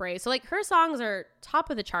 adult contemporary. So like her songs are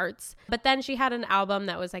top of the charts. But then she had an album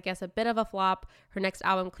that was, I guess, a bit of a flop. Her next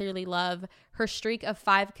album, Clearly Love. Her streak of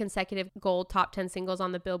 5 consecutive gold top 10 singles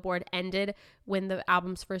on the Billboard ended when the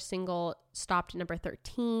album's first single stopped at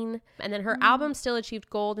 #13. And then her album still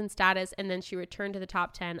achieved gold in status, and then she returned to the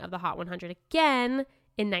top 10 of the Hot 100 again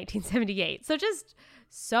in 1978. So just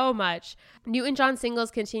so much. Newton-John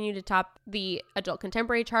singles continue to top the adult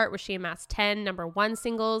contemporary chart, where she amassed 10 #1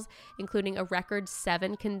 singles, including a record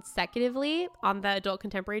 7 consecutively on the adult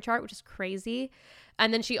contemporary chart, which is crazy.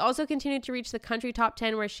 And then she also continued to reach the country top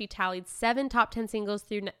 10, where she tallied 7 top 10 singles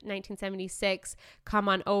through 1976, Come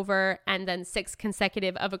On Over, and then 6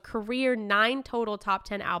 consecutive of a career 9 total top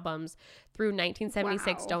 10 albums through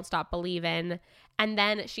 1976, Don't Stop Believin'. And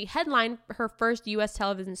then she headlined her first U.S.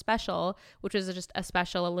 television special, which was just a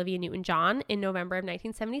special Olivia Newton-John, in November of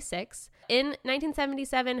 1976. In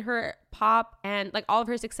 1977, her pop and like all of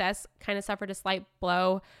her success kind of suffered a slight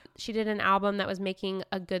blow. She did an album that was making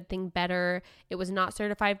A Good Thing Better. It was not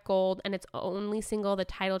certified gold, and its only single, the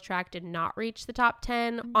title track, did not reach the top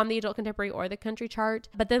 10 on the adult contemporary or the country chart.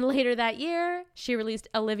 But then later that year, she released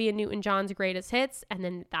Olivia Newton-John's Greatest Hits, and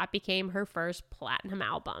then that became her first platinum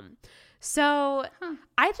album. So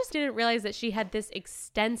I just didn't realize that she had this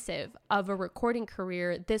extensive of a recording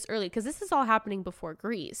career this early, because this is all happening before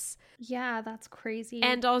Grease. Yeah, that's crazy.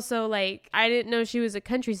 And also, like, I didn't know she was a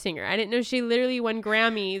country singer. I didn't know she literally won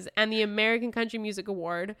Grammys and the American Country Music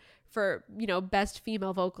Award for, you know, best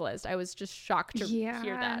female vocalist. I was just shocked to hear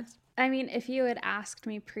that. I mean, if you had asked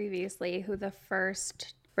me previously who the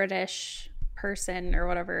first British person or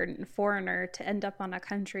whatever foreigner to end up on a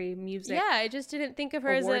country music I just didn't think of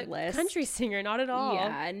her as a list. Country singer, not at all.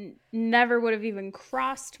 And never would have even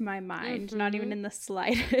crossed my mind, not even in the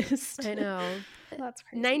slightest. I know. That's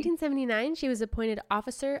crazy. 1979, she was appointed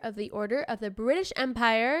Officer of the Order of the British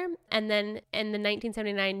Empire, and then in the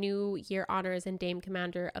 1979 New Year Honors and Dame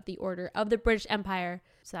Commander of the Order of the British Empire.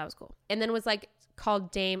 So that was cool. And then was like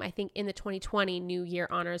called Dame, I think, in the 2020 New Year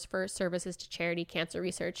Honors for services to charity, cancer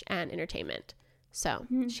research, and entertainment. So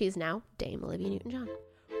she's now Dame Olivia Newton-John.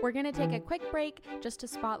 We're going to take a quick break just to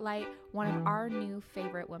spotlight one of our new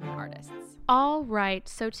favorite women artists. All right,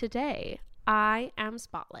 so today I am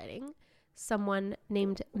spotlighting someone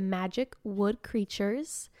named Magic Wood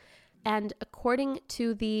Creatures. And according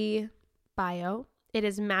to the bio, it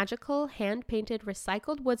is magical, hand-painted,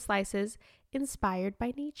 recycled wood slices inspired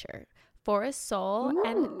by nature for a soul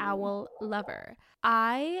and owl lover.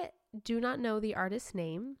 I do not know the artist's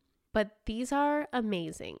name, but these are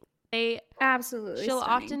amazing. Absolutely She'll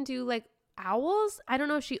stunning. often do like owls. I don't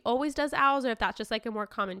know if she always does owls or if that's just like a more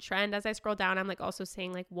common trend. As I scroll down, I'm like also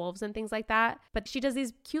seeing like wolves and things like that. But she does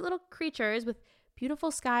these cute little creatures with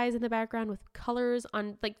beautiful skies in the background with colors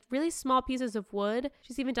on like really small pieces of wood.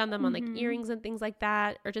 She's even done them on like earrings and things like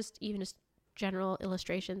that, or just general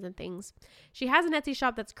illustrations and things. She has an Etsy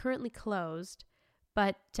shop that's currently closed,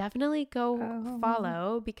 but definitely go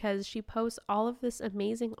follow because she posts all of this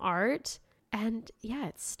amazing art. And yeah,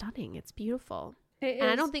 it's stunning. It's beautiful. And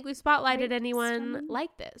I don't think we've spotlighted anyone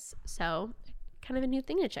like this. So kind of a new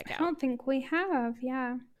thing to check out. I don't think we have.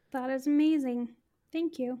 Yeah, that is amazing.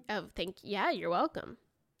 Thank you. Oh, yeah, you're welcome.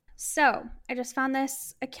 So I just found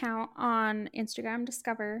this account on Instagram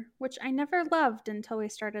Discover, which I never loved until we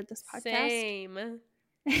started this podcast. Same.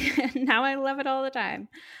 Now I love it all the time.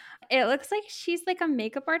 It looks like she's like a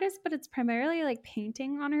makeup artist, but it's primarily like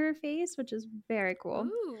painting on her face, which is very cool.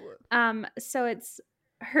 Ooh. So it's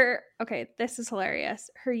her. Okay, this is hilarious.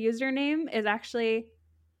 Her username is actually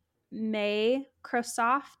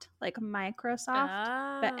Microsoft, like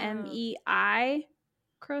Microsoft, but MEI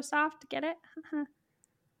Microsoft. Get it?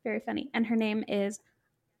 Very funny. And her name is,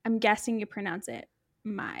 I'm guessing you pronounce it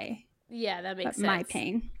My. Yeah, that makes sense. My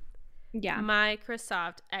Pang. Yeah.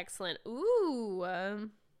 Microsoft. Excellent. Ooh.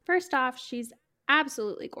 First off, she's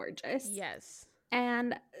absolutely gorgeous. Yes.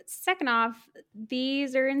 And second off,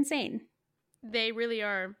 these are insane. They really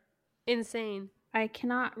are insane. I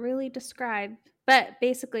cannot really describe, but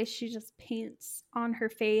basically she just paints on her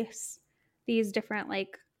face these different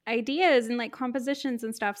like ideas and like compositions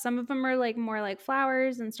and stuff. Some of them are like more like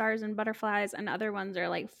flowers and stars and butterflies, and other ones are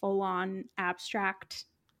like full on abstract.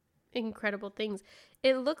 Incredible things.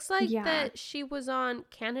 It looks like that she was on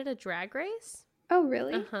Canada Drag Race. Oh,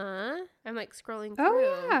 really? Uh-huh. I'm like scrolling through.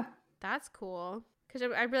 Oh, yeah. That's cool. Because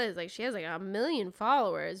I realized like she has like 1 million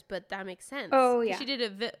followers, but that makes sense. Oh, yeah. She did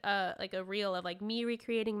a reel of like me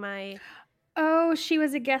recreating my... Oh, she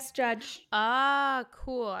was a guest judge. Ah,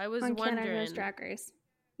 cool. I was on wondering. Canada's Drag Race.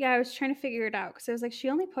 Yeah, I was trying to figure it out because it was like she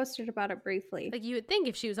only posted about it briefly. Like you would think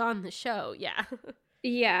if she was on the show, yeah.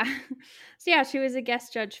 Yeah. So yeah, she was a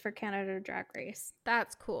guest judge for Canada Drag Race.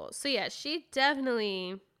 That's cool. So yeah, she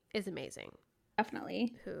definitely is amazing.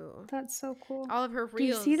 Definitely. Ooh. That's so cool. All of her reels. Do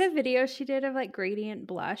you see the video she did of like gradient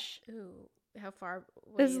blush? Ooh, how far?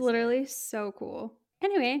 It's literally so cool.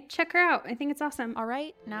 Anyway, check her out. I think it's awesome. All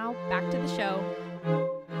right, now back to the show.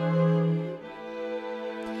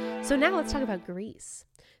 So now let's talk about Grease.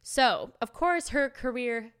 So, of course, her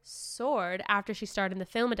career soared after she starred in the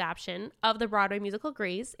film adaptation of the Broadway musical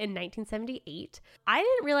Grease in 1978. I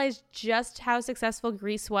didn't realize just how successful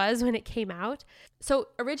Grease was when it came out. So,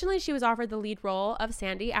 originally she was offered the lead role of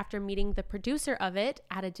Sandy after meeting the producer of it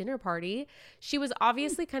at a dinner party. She was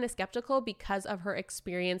obviously kind of skeptical because of her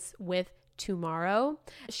experience with Tomorrow.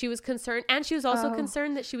 She was concerned, and she was also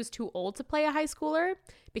concerned that she was too old to play a high schooler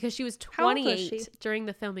because she was 28 during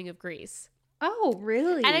the filming of Grease. Oh,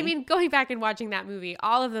 really? And I mean, going back and watching that movie,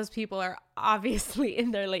 all of those people are obviously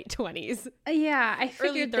in their late 20s. Yeah, I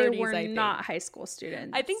figured early 30s, they were not high school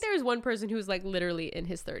students. I think there was one person who was like literally in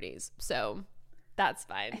his 30s. So that's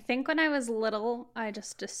fine. I think when I was little, I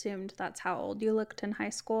just assumed that's how old you looked in high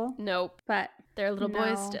school. Nope. But they're little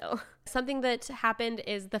boys still. Something that happened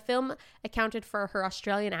is the film accounted for her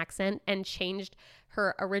Australian accent and changed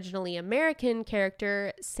her originally American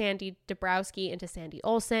character, Sandy Dabrowski, into Sandy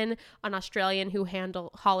Olsen, an Australian who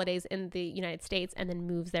handled holidays in the United States and then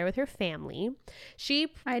moves there with her family.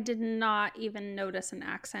 I did not even notice an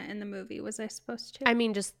accent in the movie. Was I supposed to? I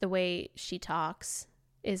mean, just the way she talks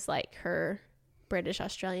is like her British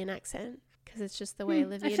Australian accent, because it's just the way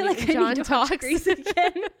Olivia Newton-John talks. Grease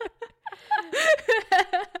again.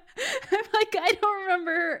 I'm like, I don't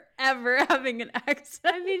remember her ever having an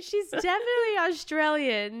accent. I mean, she's definitely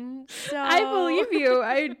Australian. So I believe you.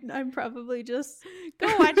 I'm probably just go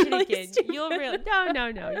watch it again. You'll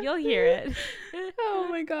no, you'll hear it. Oh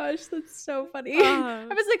my gosh, that's so funny. I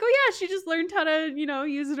was like, oh yeah, she just learned how to,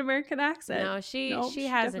 use an American accent. No, she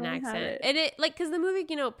has an accent, and it like because the movie,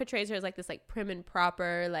 portrays her as like this like prim and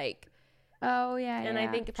proper like. Oh, yeah. And I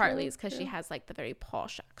think partly it's because she has like the very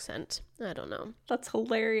posh accent. I don't know. That's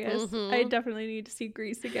hilarious. Mm-hmm. I definitely need to see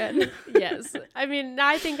Grease again. Yes. I mean,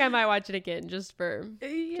 I think I might watch it again just for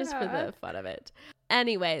the fun of it.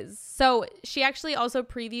 Anyways, so she actually also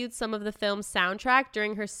previewed some of the film's soundtrack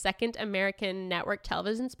during her second American network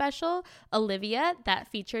television special, Olivia, that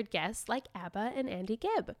featured guests like ABBA and Andy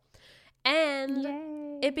Gibb.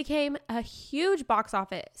 And it became a huge box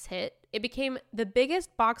office hit. It became the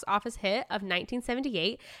biggest box office hit of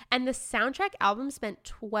 1978. And the soundtrack album spent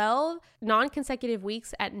 12 non-consecutive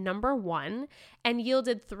weeks at #1 and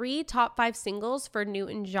yielded 3 top 5 singles for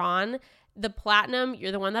Newton-John. The platinum,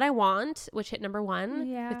 You're the One That I Want, which hit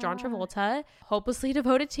 #1 with John Travolta. Hopelessly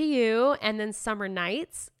Devoted to You. And then Summer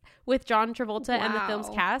Nights, with John Travolta and the film's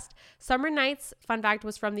Wow. cast. Summer Nights, fun fact,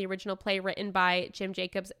 was from the original play written by Jim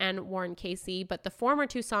Jacobs and Warren Casey, but the former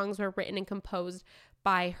two songs were written and composed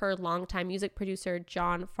by her longtime music producer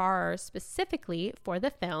John Farrar specifically for the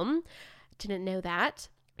film. Didn't know that.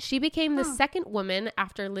 She became the second woman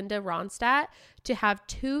after Linda Ronstadt to have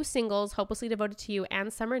two singles, Hopelessly Devoted to You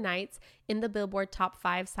and Summer Nights, in the Billboard Top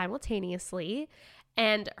 5 simultaneously.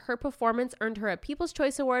 And her performance earned her a People's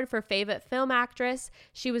Choice Award for Favorite Film Actress.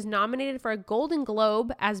 She was nominated for a Golden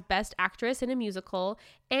Globe as Best Actress in a Musical,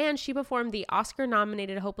 and she performed the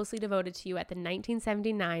Oscar-nominated Hopelessly Devoted to You at the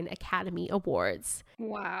 1979 Academy Awards.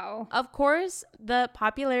 Wow. Of course, the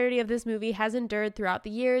popularity of this movie has endured throughout the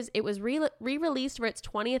years. It was re-released for its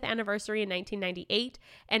 20th anniversary in 1998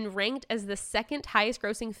 and ranked as the second highest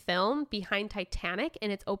grossing film behind Titanic in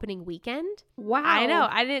its opening weekend. Wow. I know.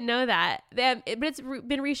 I didn't know that. But it's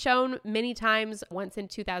been reshown many times, once in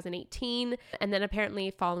 2018. And then apparently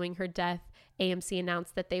following her death, AMC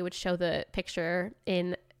announced that they would show the picture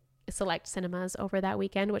in select cinemas over that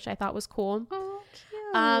weekend, which I thought was cool. Oh,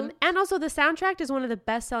 cute. And also the soundtrack is one of the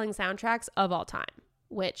best-selling soundtracks of all time,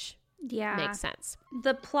 which yeah. makes sense.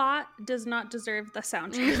 The plot does not deserve the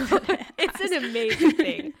soundtrack. It's an amazing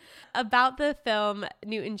thing. About the film,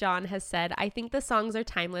 Newton-John has said, I think the songs are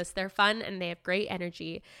timeless, they're fun, and they have great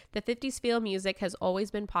energy. The 50s feel music has always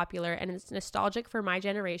been popular, and it's nostalgic for my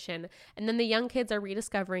generation, and then the young kids are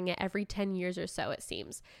rediscovering it every 10 years or so, it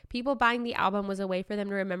seems. People buying the album was a way for them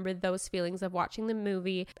to remember those feelings of watching the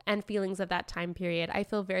movie and feelings of that time period. I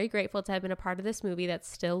feel very grateful to have been a part of this movie that's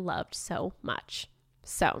still loved so much.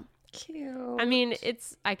 So, Cute. I mean,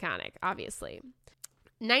 it's iconic, obviously.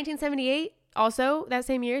 1978, also that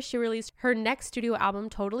same year, she released her next studio album,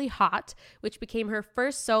 Totally Hot, which became her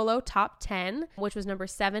first solo top 10, which was number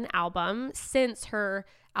 7 album since her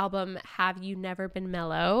album Have You Never Been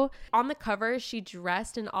Mellow. On the cover, she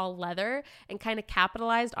dressed in all leather and kind of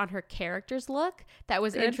capitalized on her character's look that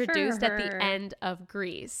was Good for introduced at the her. end of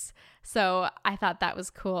Grease. So I thought that was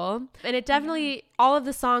cool. And it definitely, all of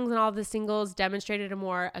the songs and all of the singles demonstrated a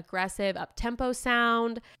more aggressive, up-tempo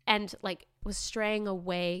sound and like was straying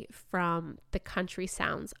away from the country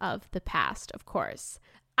sounds of the past, of course.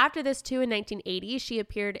 After this too, in 1980, she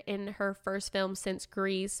appeared in her first film since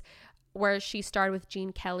Grease, where she starred with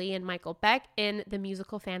Gene Kelly and Michael Beck in the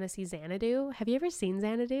musical fantasy Xanadu. Have you ever seen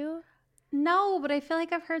Xanadu? No, but I feel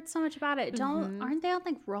like I've heard so much about it. Aren't they on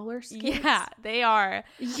like roller skates? Yeah, they are.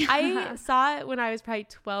 Yeah. I saw it when I was probably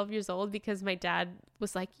 12 years old because my dad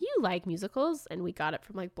was like, you like musicals? And we got it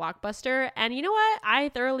from like Blockbuster. And you know what? I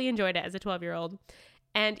thoroughly enjoyed it as a 12-year-old.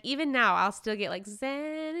 And even now, I'll still get like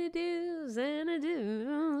Xanadu,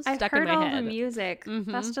 Xanadu I've stuck heard in my all head. the music. Mhm.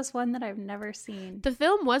 That's just one that I've never seen. The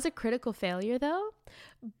film was a critical failure, though,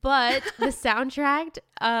 but the soundtrack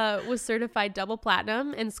was certified double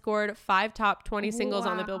platinum and scored 5 top 20 singles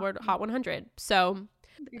on the Wow. Billboard Hot 100. So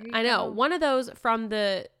There you I know go. one of those from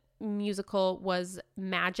the musical was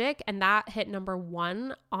Magic, and that hit number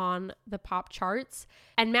 1 on the pop charts.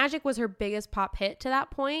 And Magic was her biggest pop hit to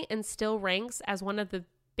that point and still ranks as one of the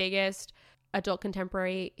biggest adult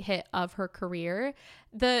contemporary hit of her career.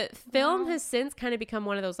 The film has since kind of become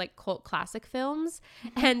one of those like cult classic films,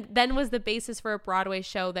 and then was the basis for a Broadway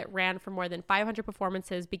show that ran for more than 500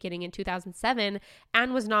 performances beginning in 2007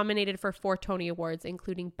 and was nominated for 4 Tony Awards,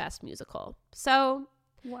 including Best Musical. So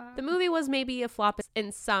Wow. the movie was maybe a flop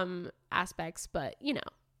in some aspects, but you know,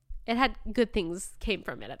 it had good things came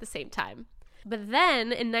from it at the same time. But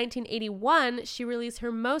then in 1981, she released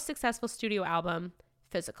her most successful studio album,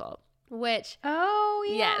 Physical, which Oh,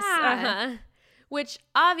 yeah. yes, which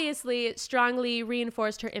obviously strongly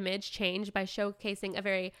reinforced her image change by showcasing a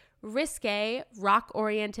very risque,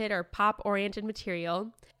 rock-oriented or pop-oriented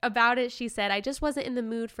material. About it, she said, I just wasn't in the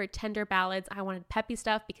mood for tender ballads. I wanted peppy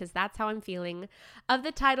stuff because that's how I'm feeling. Of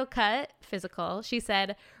the title cut, Physical, she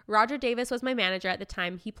said, Roger Davis was my manager at the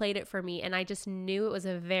time. He played it for me, and I just knew it was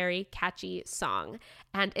a very catchy song.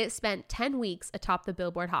 And it spent 10 weeks atop the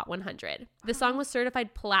Billboard Hot 100. The song was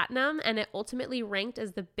certified platinum, and it ultimately ranked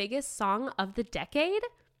as the biggest song of the decade,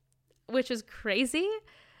 which is crazy.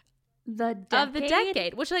 The decade? Of the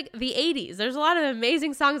decade, which like the 80s. There's a lot of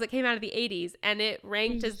amazing songs that came out of the 80s, and it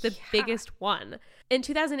ranked as the Yeah. biggest one. In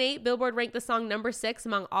 2008, Billboard ranked the song number 6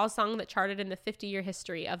 among all songs that charted in the 50-year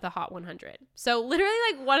history of the Hot 100. So literally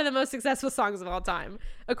like one of the most successful songs of all time,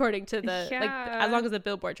 according to the like Yeah. as long as the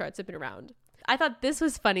Billboard charts have been around. I thought this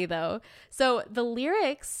was funny though. So the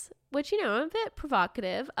lyrics, which you know are a bit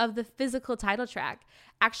provocative, of the Physical title track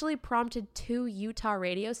actually prompted 2 Utah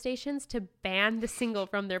radio stations to ban the single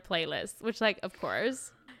from their playlists, which like of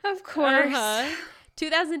course. Of course.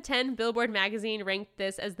 2010 Billboard magazine ranked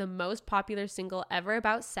this as the most popular single ever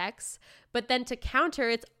about sex, but then to counter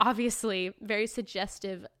its obviously very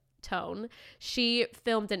suggestive tone, she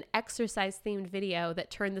filmed an exercise-themed video that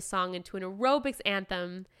turned the song into an aerobics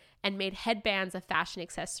anthem and made headbands a fashion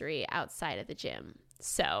accessory outside of the gym.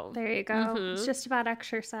 So there you go. It's just about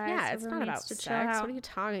exercise. Yeah, it's not about sex. What are you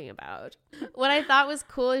talking about? What I thought was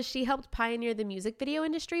cool is she helped pioneer the music video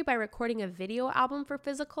industry by recording a video album for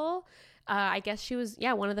Physical. I guess she was,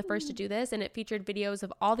 one of the first to do this, and it featured videos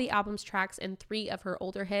of all the album's tracks and 3 of her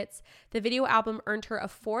older hits. The video album earned her a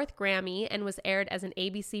 4th Grammy and was aired as an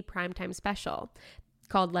ABC primetime special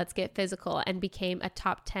called Let's Get Physical and became a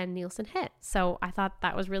top 10 Nielsen hit. So I thought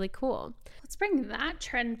that was really cool. Let's bring that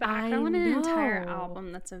trend back. I want an entire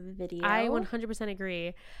album that's a video. I 100%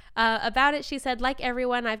 agree. About it, she said, like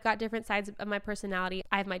everyone, I've got different sides of my personality.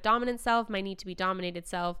 I have my dominant self, my need to be dominated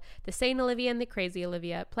self, the sane Olivia and the crazy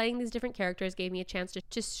Olivia. Playing these different characters gave me a chance to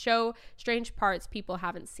just show strange parts people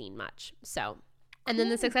haven't seen much. So... And then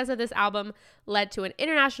the success of this album led to an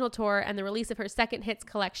international tour and the release of her second hits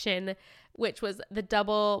collection, which was the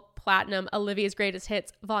double platinum Olivia's Greatest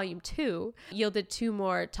Hits Volume 2, yielded 2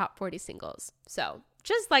 more top 40 singles. So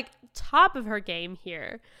just like top of her game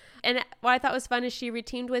here. And what I thought was fun is she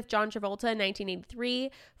reteamed with John Travolta in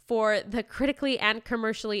 1983 for the critically and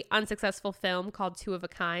commercially unsuccessful film called Two of a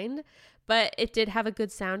Kind, but it did have a good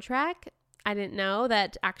soundtrack. I didn't know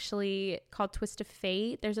that actually called Twist of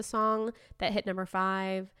Fate. There's a song that hit number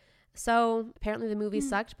 5. So apparently the movie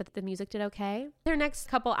sucked, but the music did okay. Their next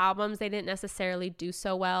couple albums, they didn't necessarily do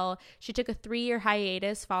so well. She took a 3-year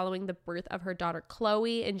hiatus following the birth of her daughter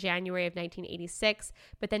Chloe in January of 1986,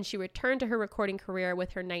 but then she returned to her recording career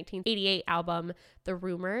with her 1988 album, The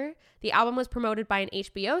Rumor. The album was promoted by an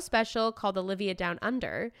HBO special called Olivia Down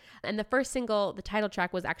Under, and the first single, the title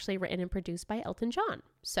track, was actually written and produced by Elton John.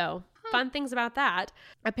 So fun things about that.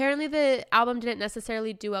 Apparently the album didn't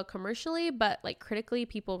necessarily do well commercially, but like critically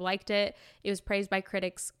people liked it. It was praised by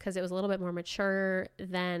critics because it was a little bit more mature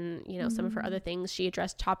than, some of her other things. She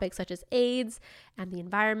addressed topics such as AIDS and the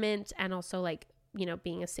environment and also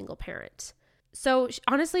being a single parent. So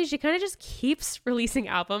honestly, she kind of just keeps releasing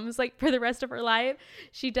albums like for the rest of her life.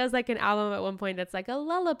 She does like an album at one point that's like a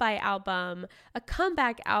lullaby album, a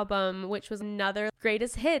comeback album, which was another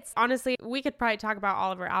greatest hits. Honestly, we could probably talk about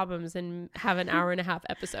all of her albums and have an hour and a half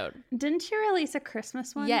episode. Didn't she release a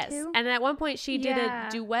Christmas one too? Yes. And at one point she did a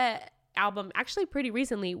duet album actually pretty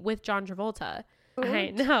recently with John Travolta. Ooh.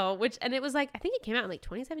 I know, and it was like, I think it came out in like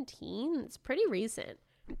 2017. It's pretty recent.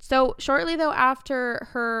 So shortly though after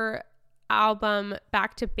her album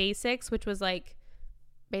Back to Basics, which was like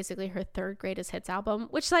basically her 3rd greatest hits album,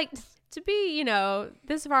 which like to be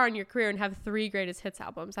this far in your career and have 3 greatest hits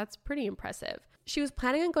albums, that's pretty impressive. She was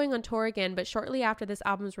planning on going on tour again, but shortly after this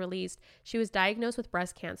album was released, she was diagnosed with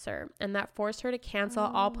breast cancer, and that forced her to cancel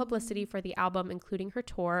all publicity for the album, including her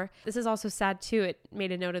tour. This is also sad too. It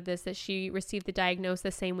made a note of this, that she received the diagnosis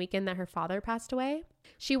the same weekend that her father passed away.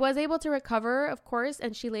 She was able to recover, of course,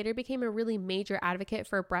 and she later became a really major advocate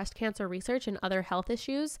for breast cancer research and other health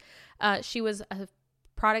issues. She was a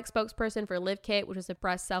product spokesperson for Live Kit, which was a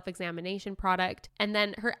breast self-examination product. And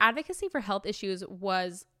then her advocacy for health issues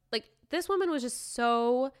was like, this woman was just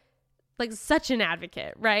so, like, such an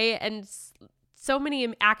advocate, right? And so many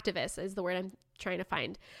activists is the word I'm trying to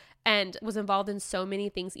find, and was involved in so many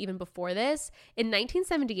things even before this. In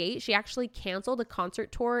 1978, she actually canceled a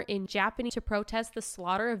concert tour in Japan to protest the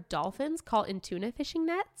slaughter of dolphins caught in tuna fishing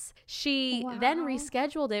nets. She then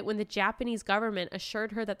rescheduled it when the Japanese government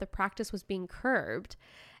assured her that the practice was being curbed.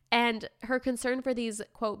 And her concern for these,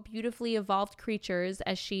 quote, beautifully evolved creatures,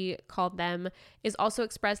 as she called them, is also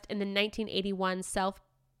expressed in the 1981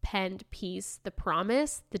 self-penned piece, The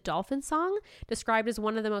Promise, the dolphin song, described as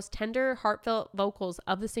one of the most tender, heartfelt vocals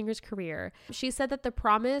of the singer's career. She said that The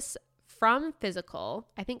Promise from Physical,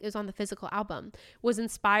 I think it was on the Physical album, was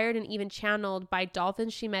inspired and even channeled by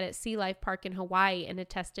dolphins she met at Sea Life Park in Hawaii, and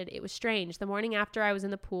attested, it was strange. The morning after I was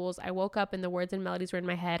in the pools, I woke up and the words and melodies were in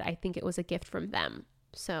my head. I think it was a gift from them.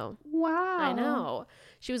 So, wow. I know.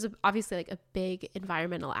 She was obviously like a big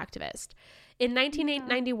environmental activist. In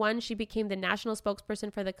 1991, she became the national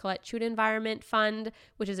spokesperson for the Colette Chute Environment Fund,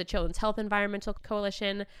 which is a children's health environmental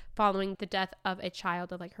coalition, following the death of a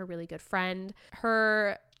child of like her really good friend.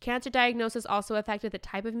 Her cancer diagnosis also affected the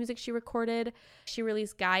type of music she recorded. She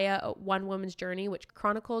released Gaia, a One Woman's Journey, which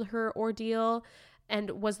chronicled her ordeal,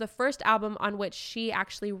 and was the first album on which she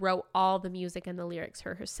actually wrote all the music and the lyrics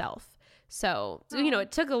herself. So, you know,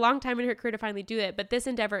 it took a long time in her career to finally do it, but this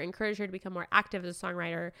endeavor encouraged her to become more active as a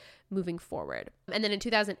songwriter moving forward. And then in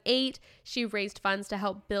 2008, she raised funds to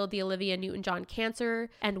help build the Olivia Newton-John Cancer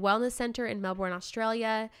and Wellness Center in Melbourne,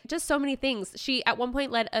 Australia. Just so many things. She at one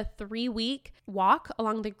point led a 3-week walk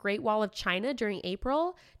along the Great Wall of China during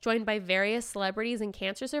April, joined by various celebrities and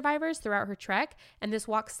cancer survivors throughout her trek. And this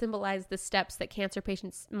walk symbolized the steps that cancer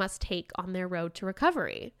patients must take on their road to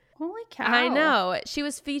recovery. Holy cow. I know. She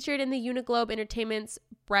was featured in the Uniglobe Entertainment's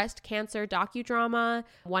breast cancer docudrama,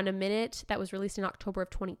 1 a Minute, that was released in October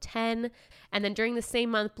of 2010. And then during the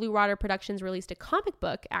same month, Blue Water Productions released a comic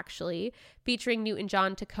book, actually, featuring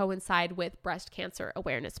Newton-John to coincide with Breast Cancer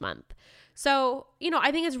Awareness Month. So, you know,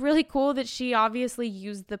 I think it's really cool that she obviously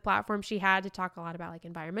used the platform she had to talk a lot about like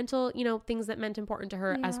environmental, you know, things that meant important to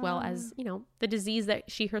her, as well as, you know, the disease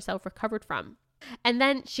that she herself recovered from. And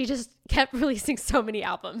then she just kept releasing so many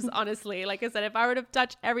albums, honestly. Like I said, if I were to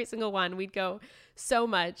touch every single one, we'd go so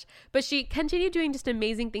much. But she continued doing just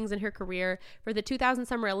amazing things in her career. For the 2000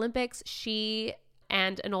 Summer Olympics, she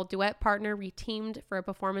and an old duet partner reteamed for a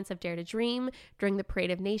performance of Dare to Dream during the Parade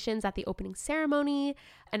of Nations at the opening ceremony.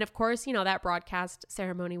 And of course, you know, that broadcast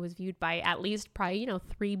ceremony was viewed by at least probably, you know,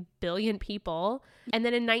 3 billion people. And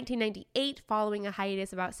then in 1998, following a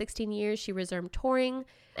hiatus of about 16 years, she resumed touring.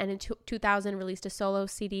 And in 2000 released a solo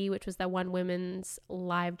CD, which was the One Women's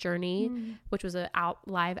Live Journey, which was a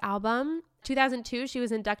live album. 2002, she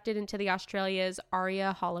was inducted into the Australia's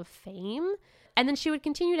ARIA Hall of Fame. And then she would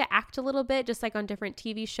continue to act a little bit, just like on different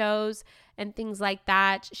TV shows and things like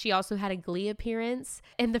that. She also had a Glee appearance.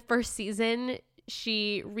 In the first season,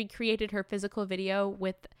 she recreated her physical video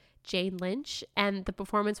with Jane Lynch, and the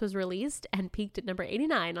performance was released and peaked at number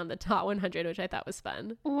 89 on the Top 100, which I thought was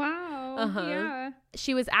fun. Wow. Yeah.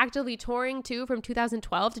 She was actively touring too from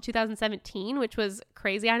 2012 to 2017, which was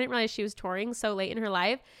crazy. I didn't realize she was touring so late in her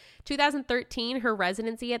life. 2013, her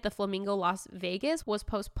residency at the Flamingo Las Vegas was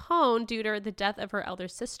postponed due to the death of her elder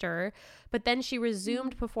sister, but then she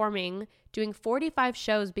resumed performing, doing 45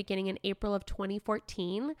 shows beginning in April of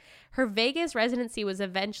 2014. Her Vegas residency was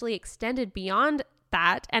eventually extended beyond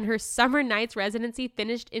that, and her Summer Nights residency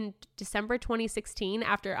finished in December 2016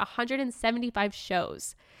 after 175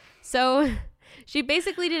 shows. So she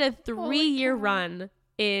basically did a 3-year run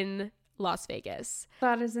in Las Vegas.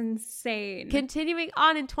 That is insane. Continuing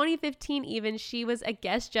on, in 2015 even, she was a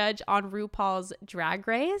guest judge on RuPaul's Drag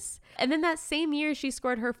Race. And then that same year, she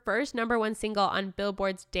scored her first #1 single on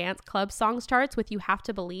Billboard's Dance Club Songs charts with You Have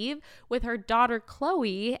to Believe with her daughter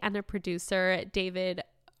Chloe and a producer, David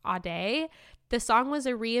Audet. The song was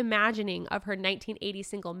a reimagining of her 1980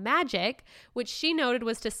 single Magic, which she noted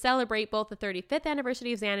was to celebrate both the 35th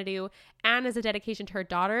anniversary of Xanadu and as a dedication to her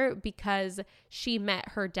daughter because she met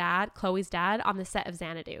her dad, Chloe's dad, on the set of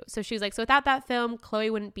Xanadu. So she was like, so without that film, Chloe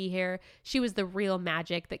wouldn't be here. She was the real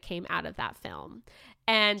magic that came out of that film.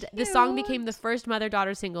 And the song became the first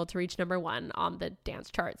mother-daughter single to reach #1 on the dance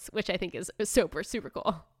charts, which I think is super, super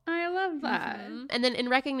cool. I love that. And then in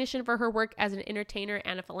recognition for her work as an entertainer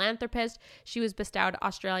and a philanthropist, she was bestowed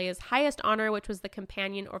Australia's highest honor, which was the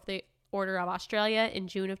Companion of the Order of Australia in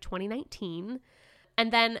June of 2019.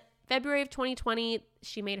 And then February of 2020,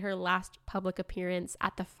 she made her last public appearance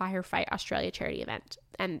at the Firefight Australia charity event.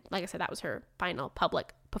 And like I said, that was her final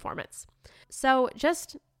public performance. So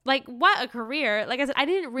just like, what a career. Like I said, I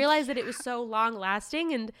didn't realize that it was so long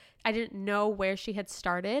lasting, and I didn't know where she had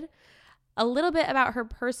started. A little bit about her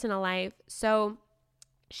personal life. So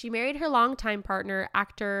she married her longtime partner,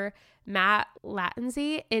 actor Matt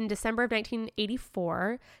Lattanzi, in December of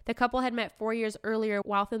 1984. The couple had met 4 years earlier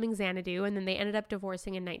while filming Xanadu, and then they ended up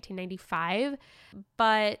divorcing in 1995.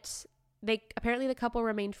 But apparently the couple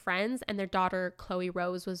remained friends, and their daughter, Chloe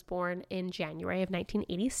Rose, was born in January of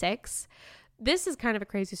 1986. This is kind of a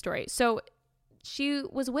crazy story. So she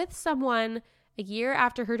was with someone a year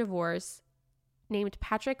after her divorce named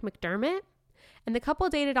Patrick McDermott, and the couple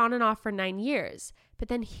dated on and off for 9 years, but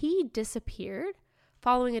then he disappeared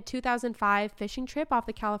following a 2005 fishing trip off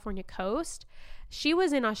the California coast. She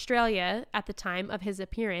was in Australia at the time of his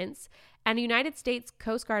appearance, and a United States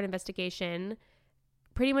Coast Guard investigation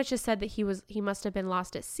pretty much just said that he must have been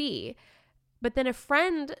lost at sea. But then a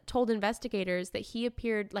friend told investigators that he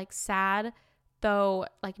appeared like sad, though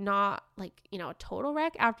like not like, you know, a total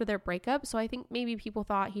wreck after their breakup. So I think maybe people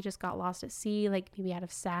thought he just got lost at sea, like maybe out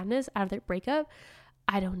of sadness, out of their breakup.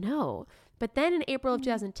 I don't know. But then in April of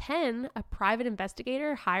 2010, a private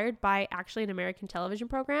investigator hired by actually an American television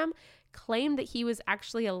program claimed that he was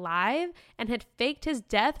actually alive and had faked his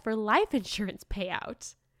death for life insurance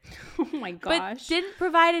payout. Oh my but gosh. didn't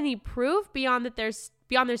provide any proof beyond their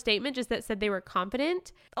statement, just that said they were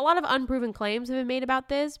confident. A lot of unproven claims have been made about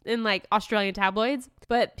this in like Australian tabloids,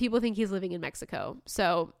 but people think he's living in Mexico.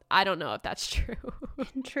 So I don't know if that's true.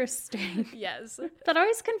 Interesting. Yes. That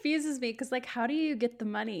always confuses me because, like, how do you get the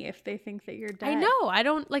money if they think that you're dead? I know. I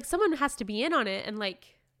don't like, someone has to be in on it, and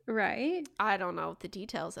like, Right? I don't know the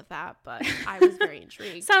details of that, but I was very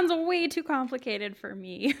intrigued. Sounds way too complicated for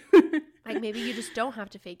me. Like, maybe you just don't have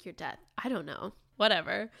to fake your death. I don't know.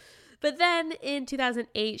 Whatever. But then in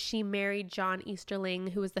 2008, she married John Easterling,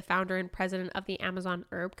 who was the founder and president of the Amazon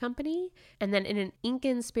Herb Company. And then in an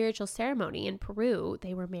Incan spiritual ceremony in Peru,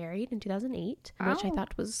 they were married in 2008, which I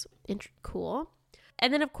thought was cool.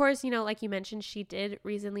 And then, of course, you know, like you mentioned, she did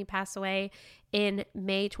recently pass away. In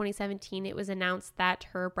May 2017, it was announced that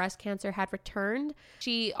her breast cancer had returned.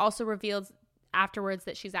 She also revealed afterwards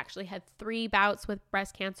that she's actually had 3 bouts with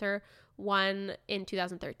breast cancer, one in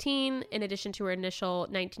 2013, in addition to her initial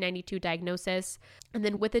 1992 diagnosis. And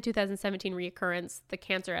then with the 2017 reoccurrence, the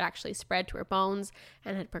cancer had actually spread to her bones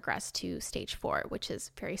and had progressed to stage 4, which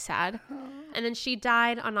is very sad. And then she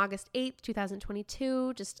died on August 8th,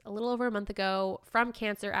 2022, just a little over a month ago, from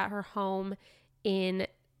cancer at her home in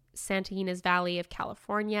Santa Ynez Valley of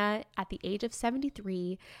California at the age of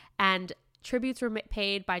 73. And tributes were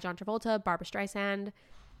paid by John Travolta, Barbra Streisand,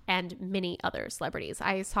 and many other celebrities.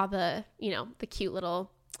 I saw the cute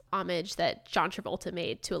little homage that John Travolta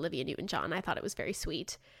made to Olivia Newton-John. I thought it was very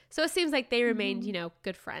sweet. So it seems like they remained,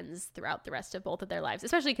 good friends throughout the rest of both of their lives,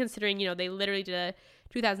 especially considering, they literally did a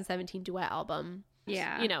 2017 duet album.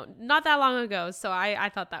 Yeah. Not that long ago. So I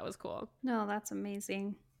thought that was cool. No, that's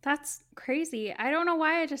amazing. That's crazy. I don't know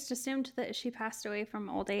why I just assumed that she passed away from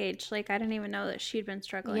old age. Like, I didn't even know that she'd been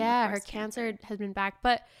struggling with her breast cancer has been back.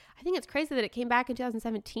 But I think it's crazy that it came back in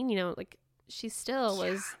 2017. Like, she still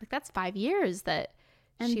was, like, that's 5 years that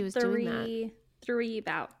she was doing that. 3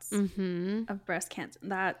 bouts of breast cancer.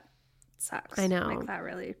 That sucks. I know. Like, that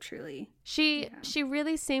really, truly. She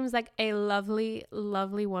really seems like a lovely,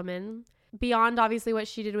 lovely woman. Beyond, obviously, what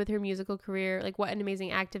she did with her musical career. Like, what an amazing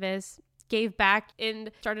activist. Gave back and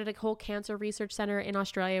started a whole cancer research center in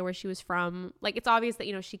Australia where she was from. Like, it's obvious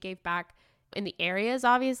that, she gave back in the areas,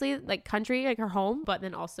 obviously, like country, like her home, but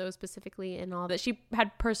then also specifically in all that she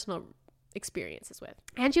had personal experiences with.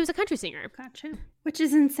 And she was a country singer. Gotcha. Which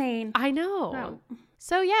is insane. I know. Oh.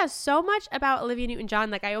 So yeah, so much about Olivia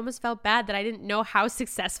Newton-John. Like, I almost felt bad that I didn't know how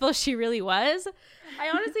successful she really was. I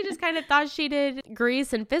honestly just kind of thought she did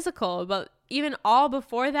Grease and Physical, but even all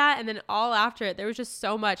before that and then all after it, there was just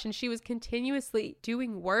so much. And she was continuously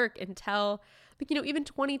doing work until, even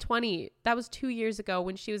 2020. That was 2 years ago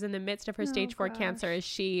when she was in the midst of her stage 4 cancer. Is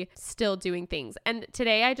she still doing things? And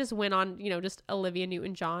today I just went on, just Olivia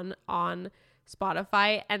Newton-John on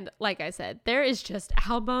Spotify. And like I said, there is just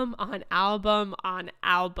album on album on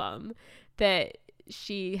album that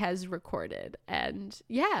she has recorded. And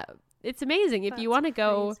yeah, it's amazing. If you want to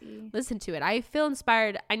go listen to it, I feel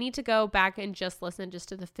inspired. I need to go back and just listen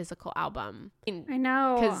to the Physical album. I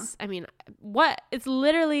know. Because, it's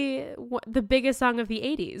literally the biggest song of the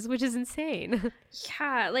 80s, which is insane.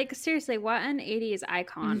 Yeah, like, seriously, what an 80s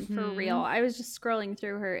icon, for real. I was just scrolling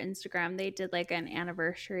through her Instagram. They did, like, an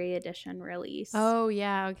anniversary edition release. Oh,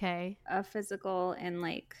 yeah, okay. Of Physical in,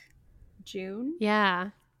 like, June. Yeah.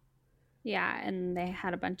 Yeah, and they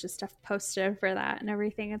had a bunch of stuff posted for that and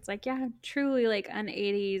everything. It's like, yeah, truly like an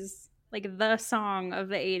 80s, like the song of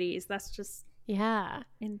the 80s. That's just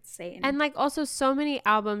insane. And like also so many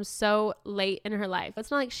albums so late in her life.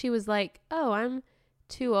 It's not like she was like, oh, I'm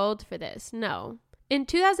too old for this. No. In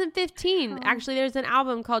 2015, actually, there's an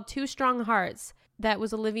album called Two Strong Hearts that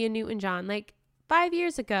was Olivia Newton-John, like 5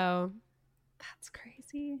 years ago. That's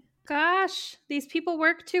crazy. Gosh, these people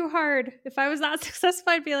work too hard. If I was that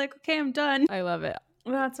successful, I'd be like, okay, I'm done. I love it.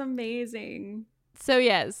 That's amazing. So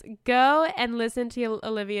yes, go and listen to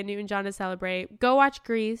Olivia Newton-John to celebrate. Go watch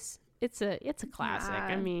Grease. It's a classic.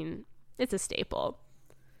 Yeah. It's a staple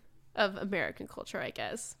of American culture, I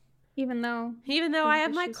guess. Even though I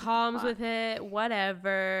have my qualms with it,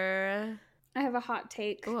 whatever. I have a hot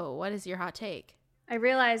take. Oh, what is your hot take? I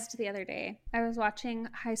realized the other day I was watching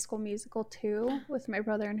High School Musical 2 with my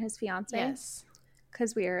brother and his fiance. Yes.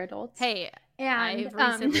 Because we are adults. Hey, and I've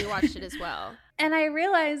recently watched it as well. And I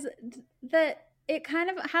realized that it kind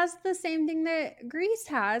of has the same thing that Grease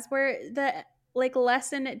has, where the like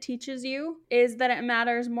lesson it teaches you is that it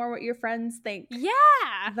matters more what your friends think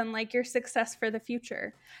than like your success for the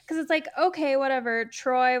future. Because it's like, okay, whatever,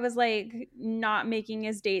 Troy was like not making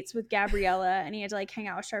his dates with Gabriella and he had to like hang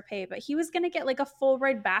out with Sharpay, but he was gonna get like a full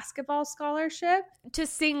ride basketball scholarship to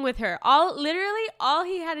sing with her. All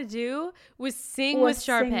he had to do was sing with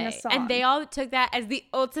Sharpay, and they all took that as the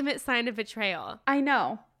ultimate sign of betrayal. I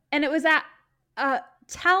know. And it was at a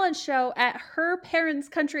talent show at her parents'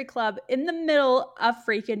 country club in the middle of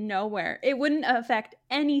freaking nowhere. It wouldn't affect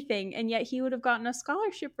anything, and yet he would have gotten a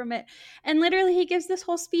scholarship from it. And literally he gives this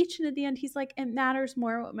whole speech, and at the end he's like, it matters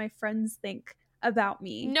more what my friends think about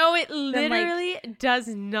me. No, it literally does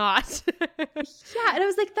not. Yeah, and I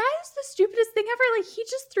was like, that is the stupidest thing ever. Like, he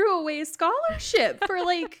just threw away a scholarship for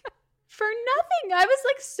like for nothing. I was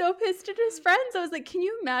like so pissed at his friends. I was like, can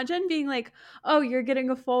you imagine being like, oh, you're getting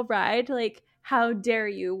a full ride? Like, how dare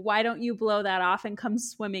you? Why don't you blow that off and come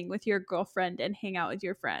swimming with your girlfriend and hang out with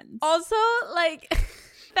your friends? Also, like,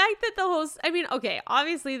 fact that the whole, I mean, okay,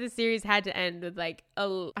 obviously the series had to end with like, I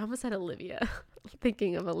almost said Olivia.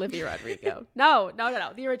 Thinking of Olivia Rodrigo. No,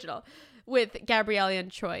 the original. With Gabrielle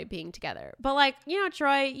and Troy being together. But like, you know,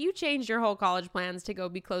 Troy, you changed your whole college plans to go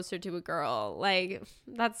be closer to a girl. Like,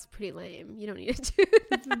 that's pretty lame. You don't need to do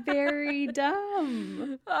that. It's very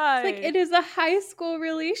dumb. It's like, it is a high school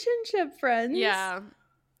relationship, friends. Yeah.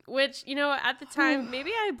 Which, you know, at the time,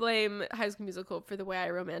 maybe I blame High School Musical for the way I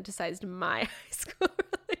romanticized my high school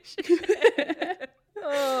relationship.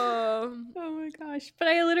 Oh my gosh. But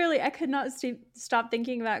I could not stop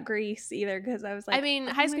thinking about Grease either, because I was like, I mean,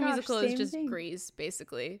 High School Musical is just Grease,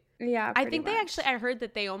 basically. Yeah, I think I heard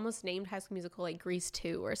that they almost named High School Musical like Grease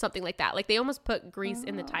 2 or something like that. Like, they almost put Grease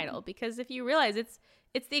in the title, because if you realize it's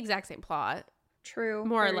the exact same plot. True.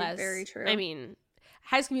 More or less. Very true. I mean,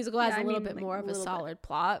 High School Musical has a little bit more of a solid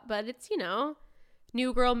plot, but it's, you know,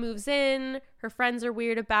 new girl moves in, her friends are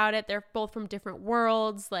weird about it, they're both from different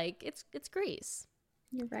worlds. Like, it's Grease.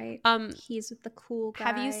 You're right. He's with the cool guys.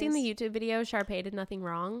 Have you seen the YouTube video Sharpay Did Nothing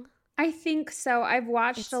Wrong? I think so. I've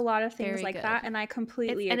watched a lot of things like that, and I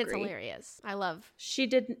completely agree. And it's hilarious. I love. She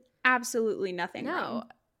did absolutely nothing wrong.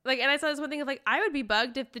 Like, and I saw this one thing of like, I would be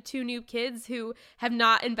bugged if the two new kids who have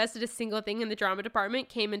not invested a single thing in the drama department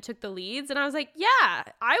came and took the leads. And I was like, yeah,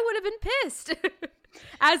 I would have been pissed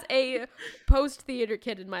as a post-theater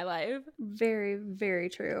kid in my life. Very, very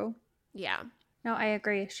true. Yeah. No, I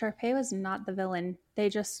agree. Sharpay was not the villain. They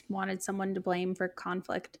just wanted someone to blame for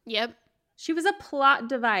conflict. Yep. She was a plot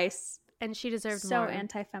device. And she deserved more. So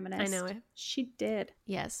anti-feminist. I know it. She did.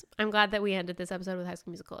 Yes. I'm glad that we ended this episode with High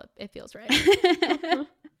School Musical. It feels right. Well,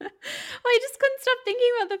 I just couldn't stop thinking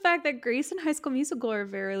about the fact that Grease and High School Musical are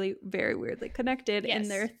very, very weirdly connected in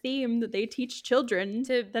their theme that they teach children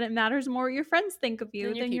that it matters more what your friends think of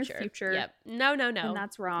you than your future. Yep. No. And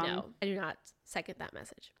that's wrong. No, I do not second that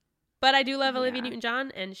message. But I do love Olivia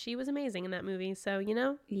Newton-John, and she was amazing in that movie. So, you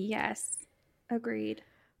know. Yes. Agreed.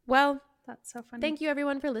 Well, that's so funny. Thank you,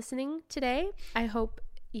 everyone, for listening today. I hope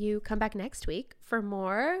you come back next week for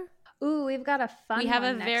more. Ooh, we've got a fun one. We have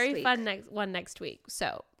a very fun one next week.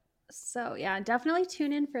 So, yeah, definitely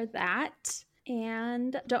tune in for that.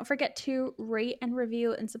 And don't forget to rate and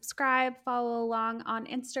review and subscribe. Follow along on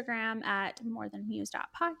Instagram at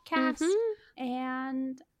morethanmuse.podcast. Mm-hmm.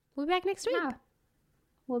 And we'll be back next week. Yeah.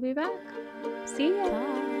 We'll be back. See ya.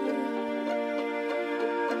 Bye.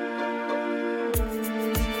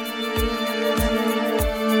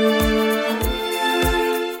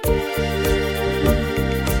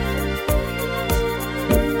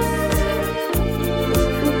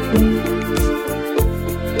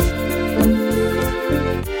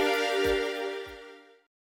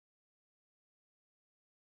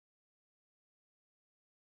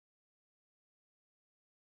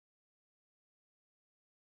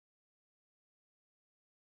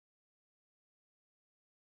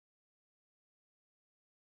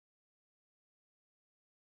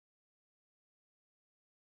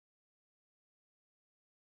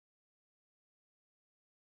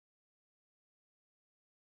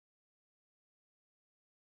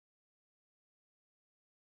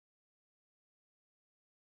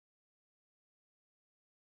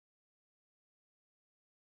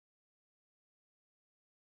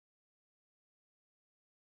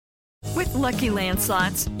 With Lucky Land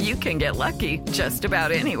Slots, you can get lucky just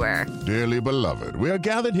about anywhere. Dearly beloved, we are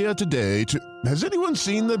gathered here today to... Has anyone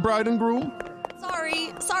seen the bride and groom?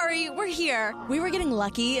 Sorry, we're here. We were getting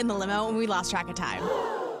lucky in the limo and we lost track of time.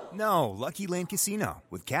 No, Lucky Land Casino,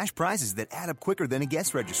 with cash prizes that add up quicker than a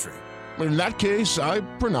guest registry. In that case, I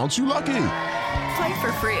pronounce you lucky. Play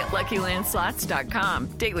for free at LuckyLandSlots.com.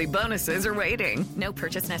 Daily bonuses are waiting. No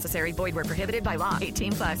purchase necessary. Void where prohibited by law.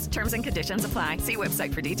 18+. Terms and conditions apply. See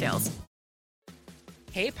website for details.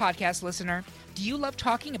 Hey, podcast listener. Do you love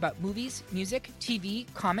talking about movies, music, TV,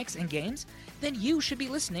 comics, and games? Then you should be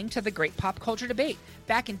listening to The Great Pop Culture Debate,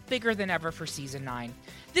 back and bigger than ever for Season 9.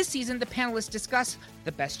 This season, the panelists discuss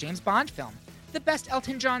the best James Bond film, the best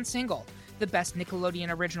Elton John single, the best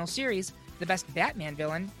Nickelodeon original series, the best Batman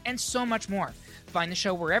villain, and so much more. Find the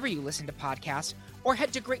show wherever you listen to podcasts, or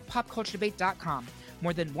head to greatpopculturedebate.com.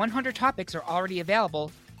 More than 100 topics are already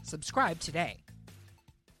available. Subscribe today.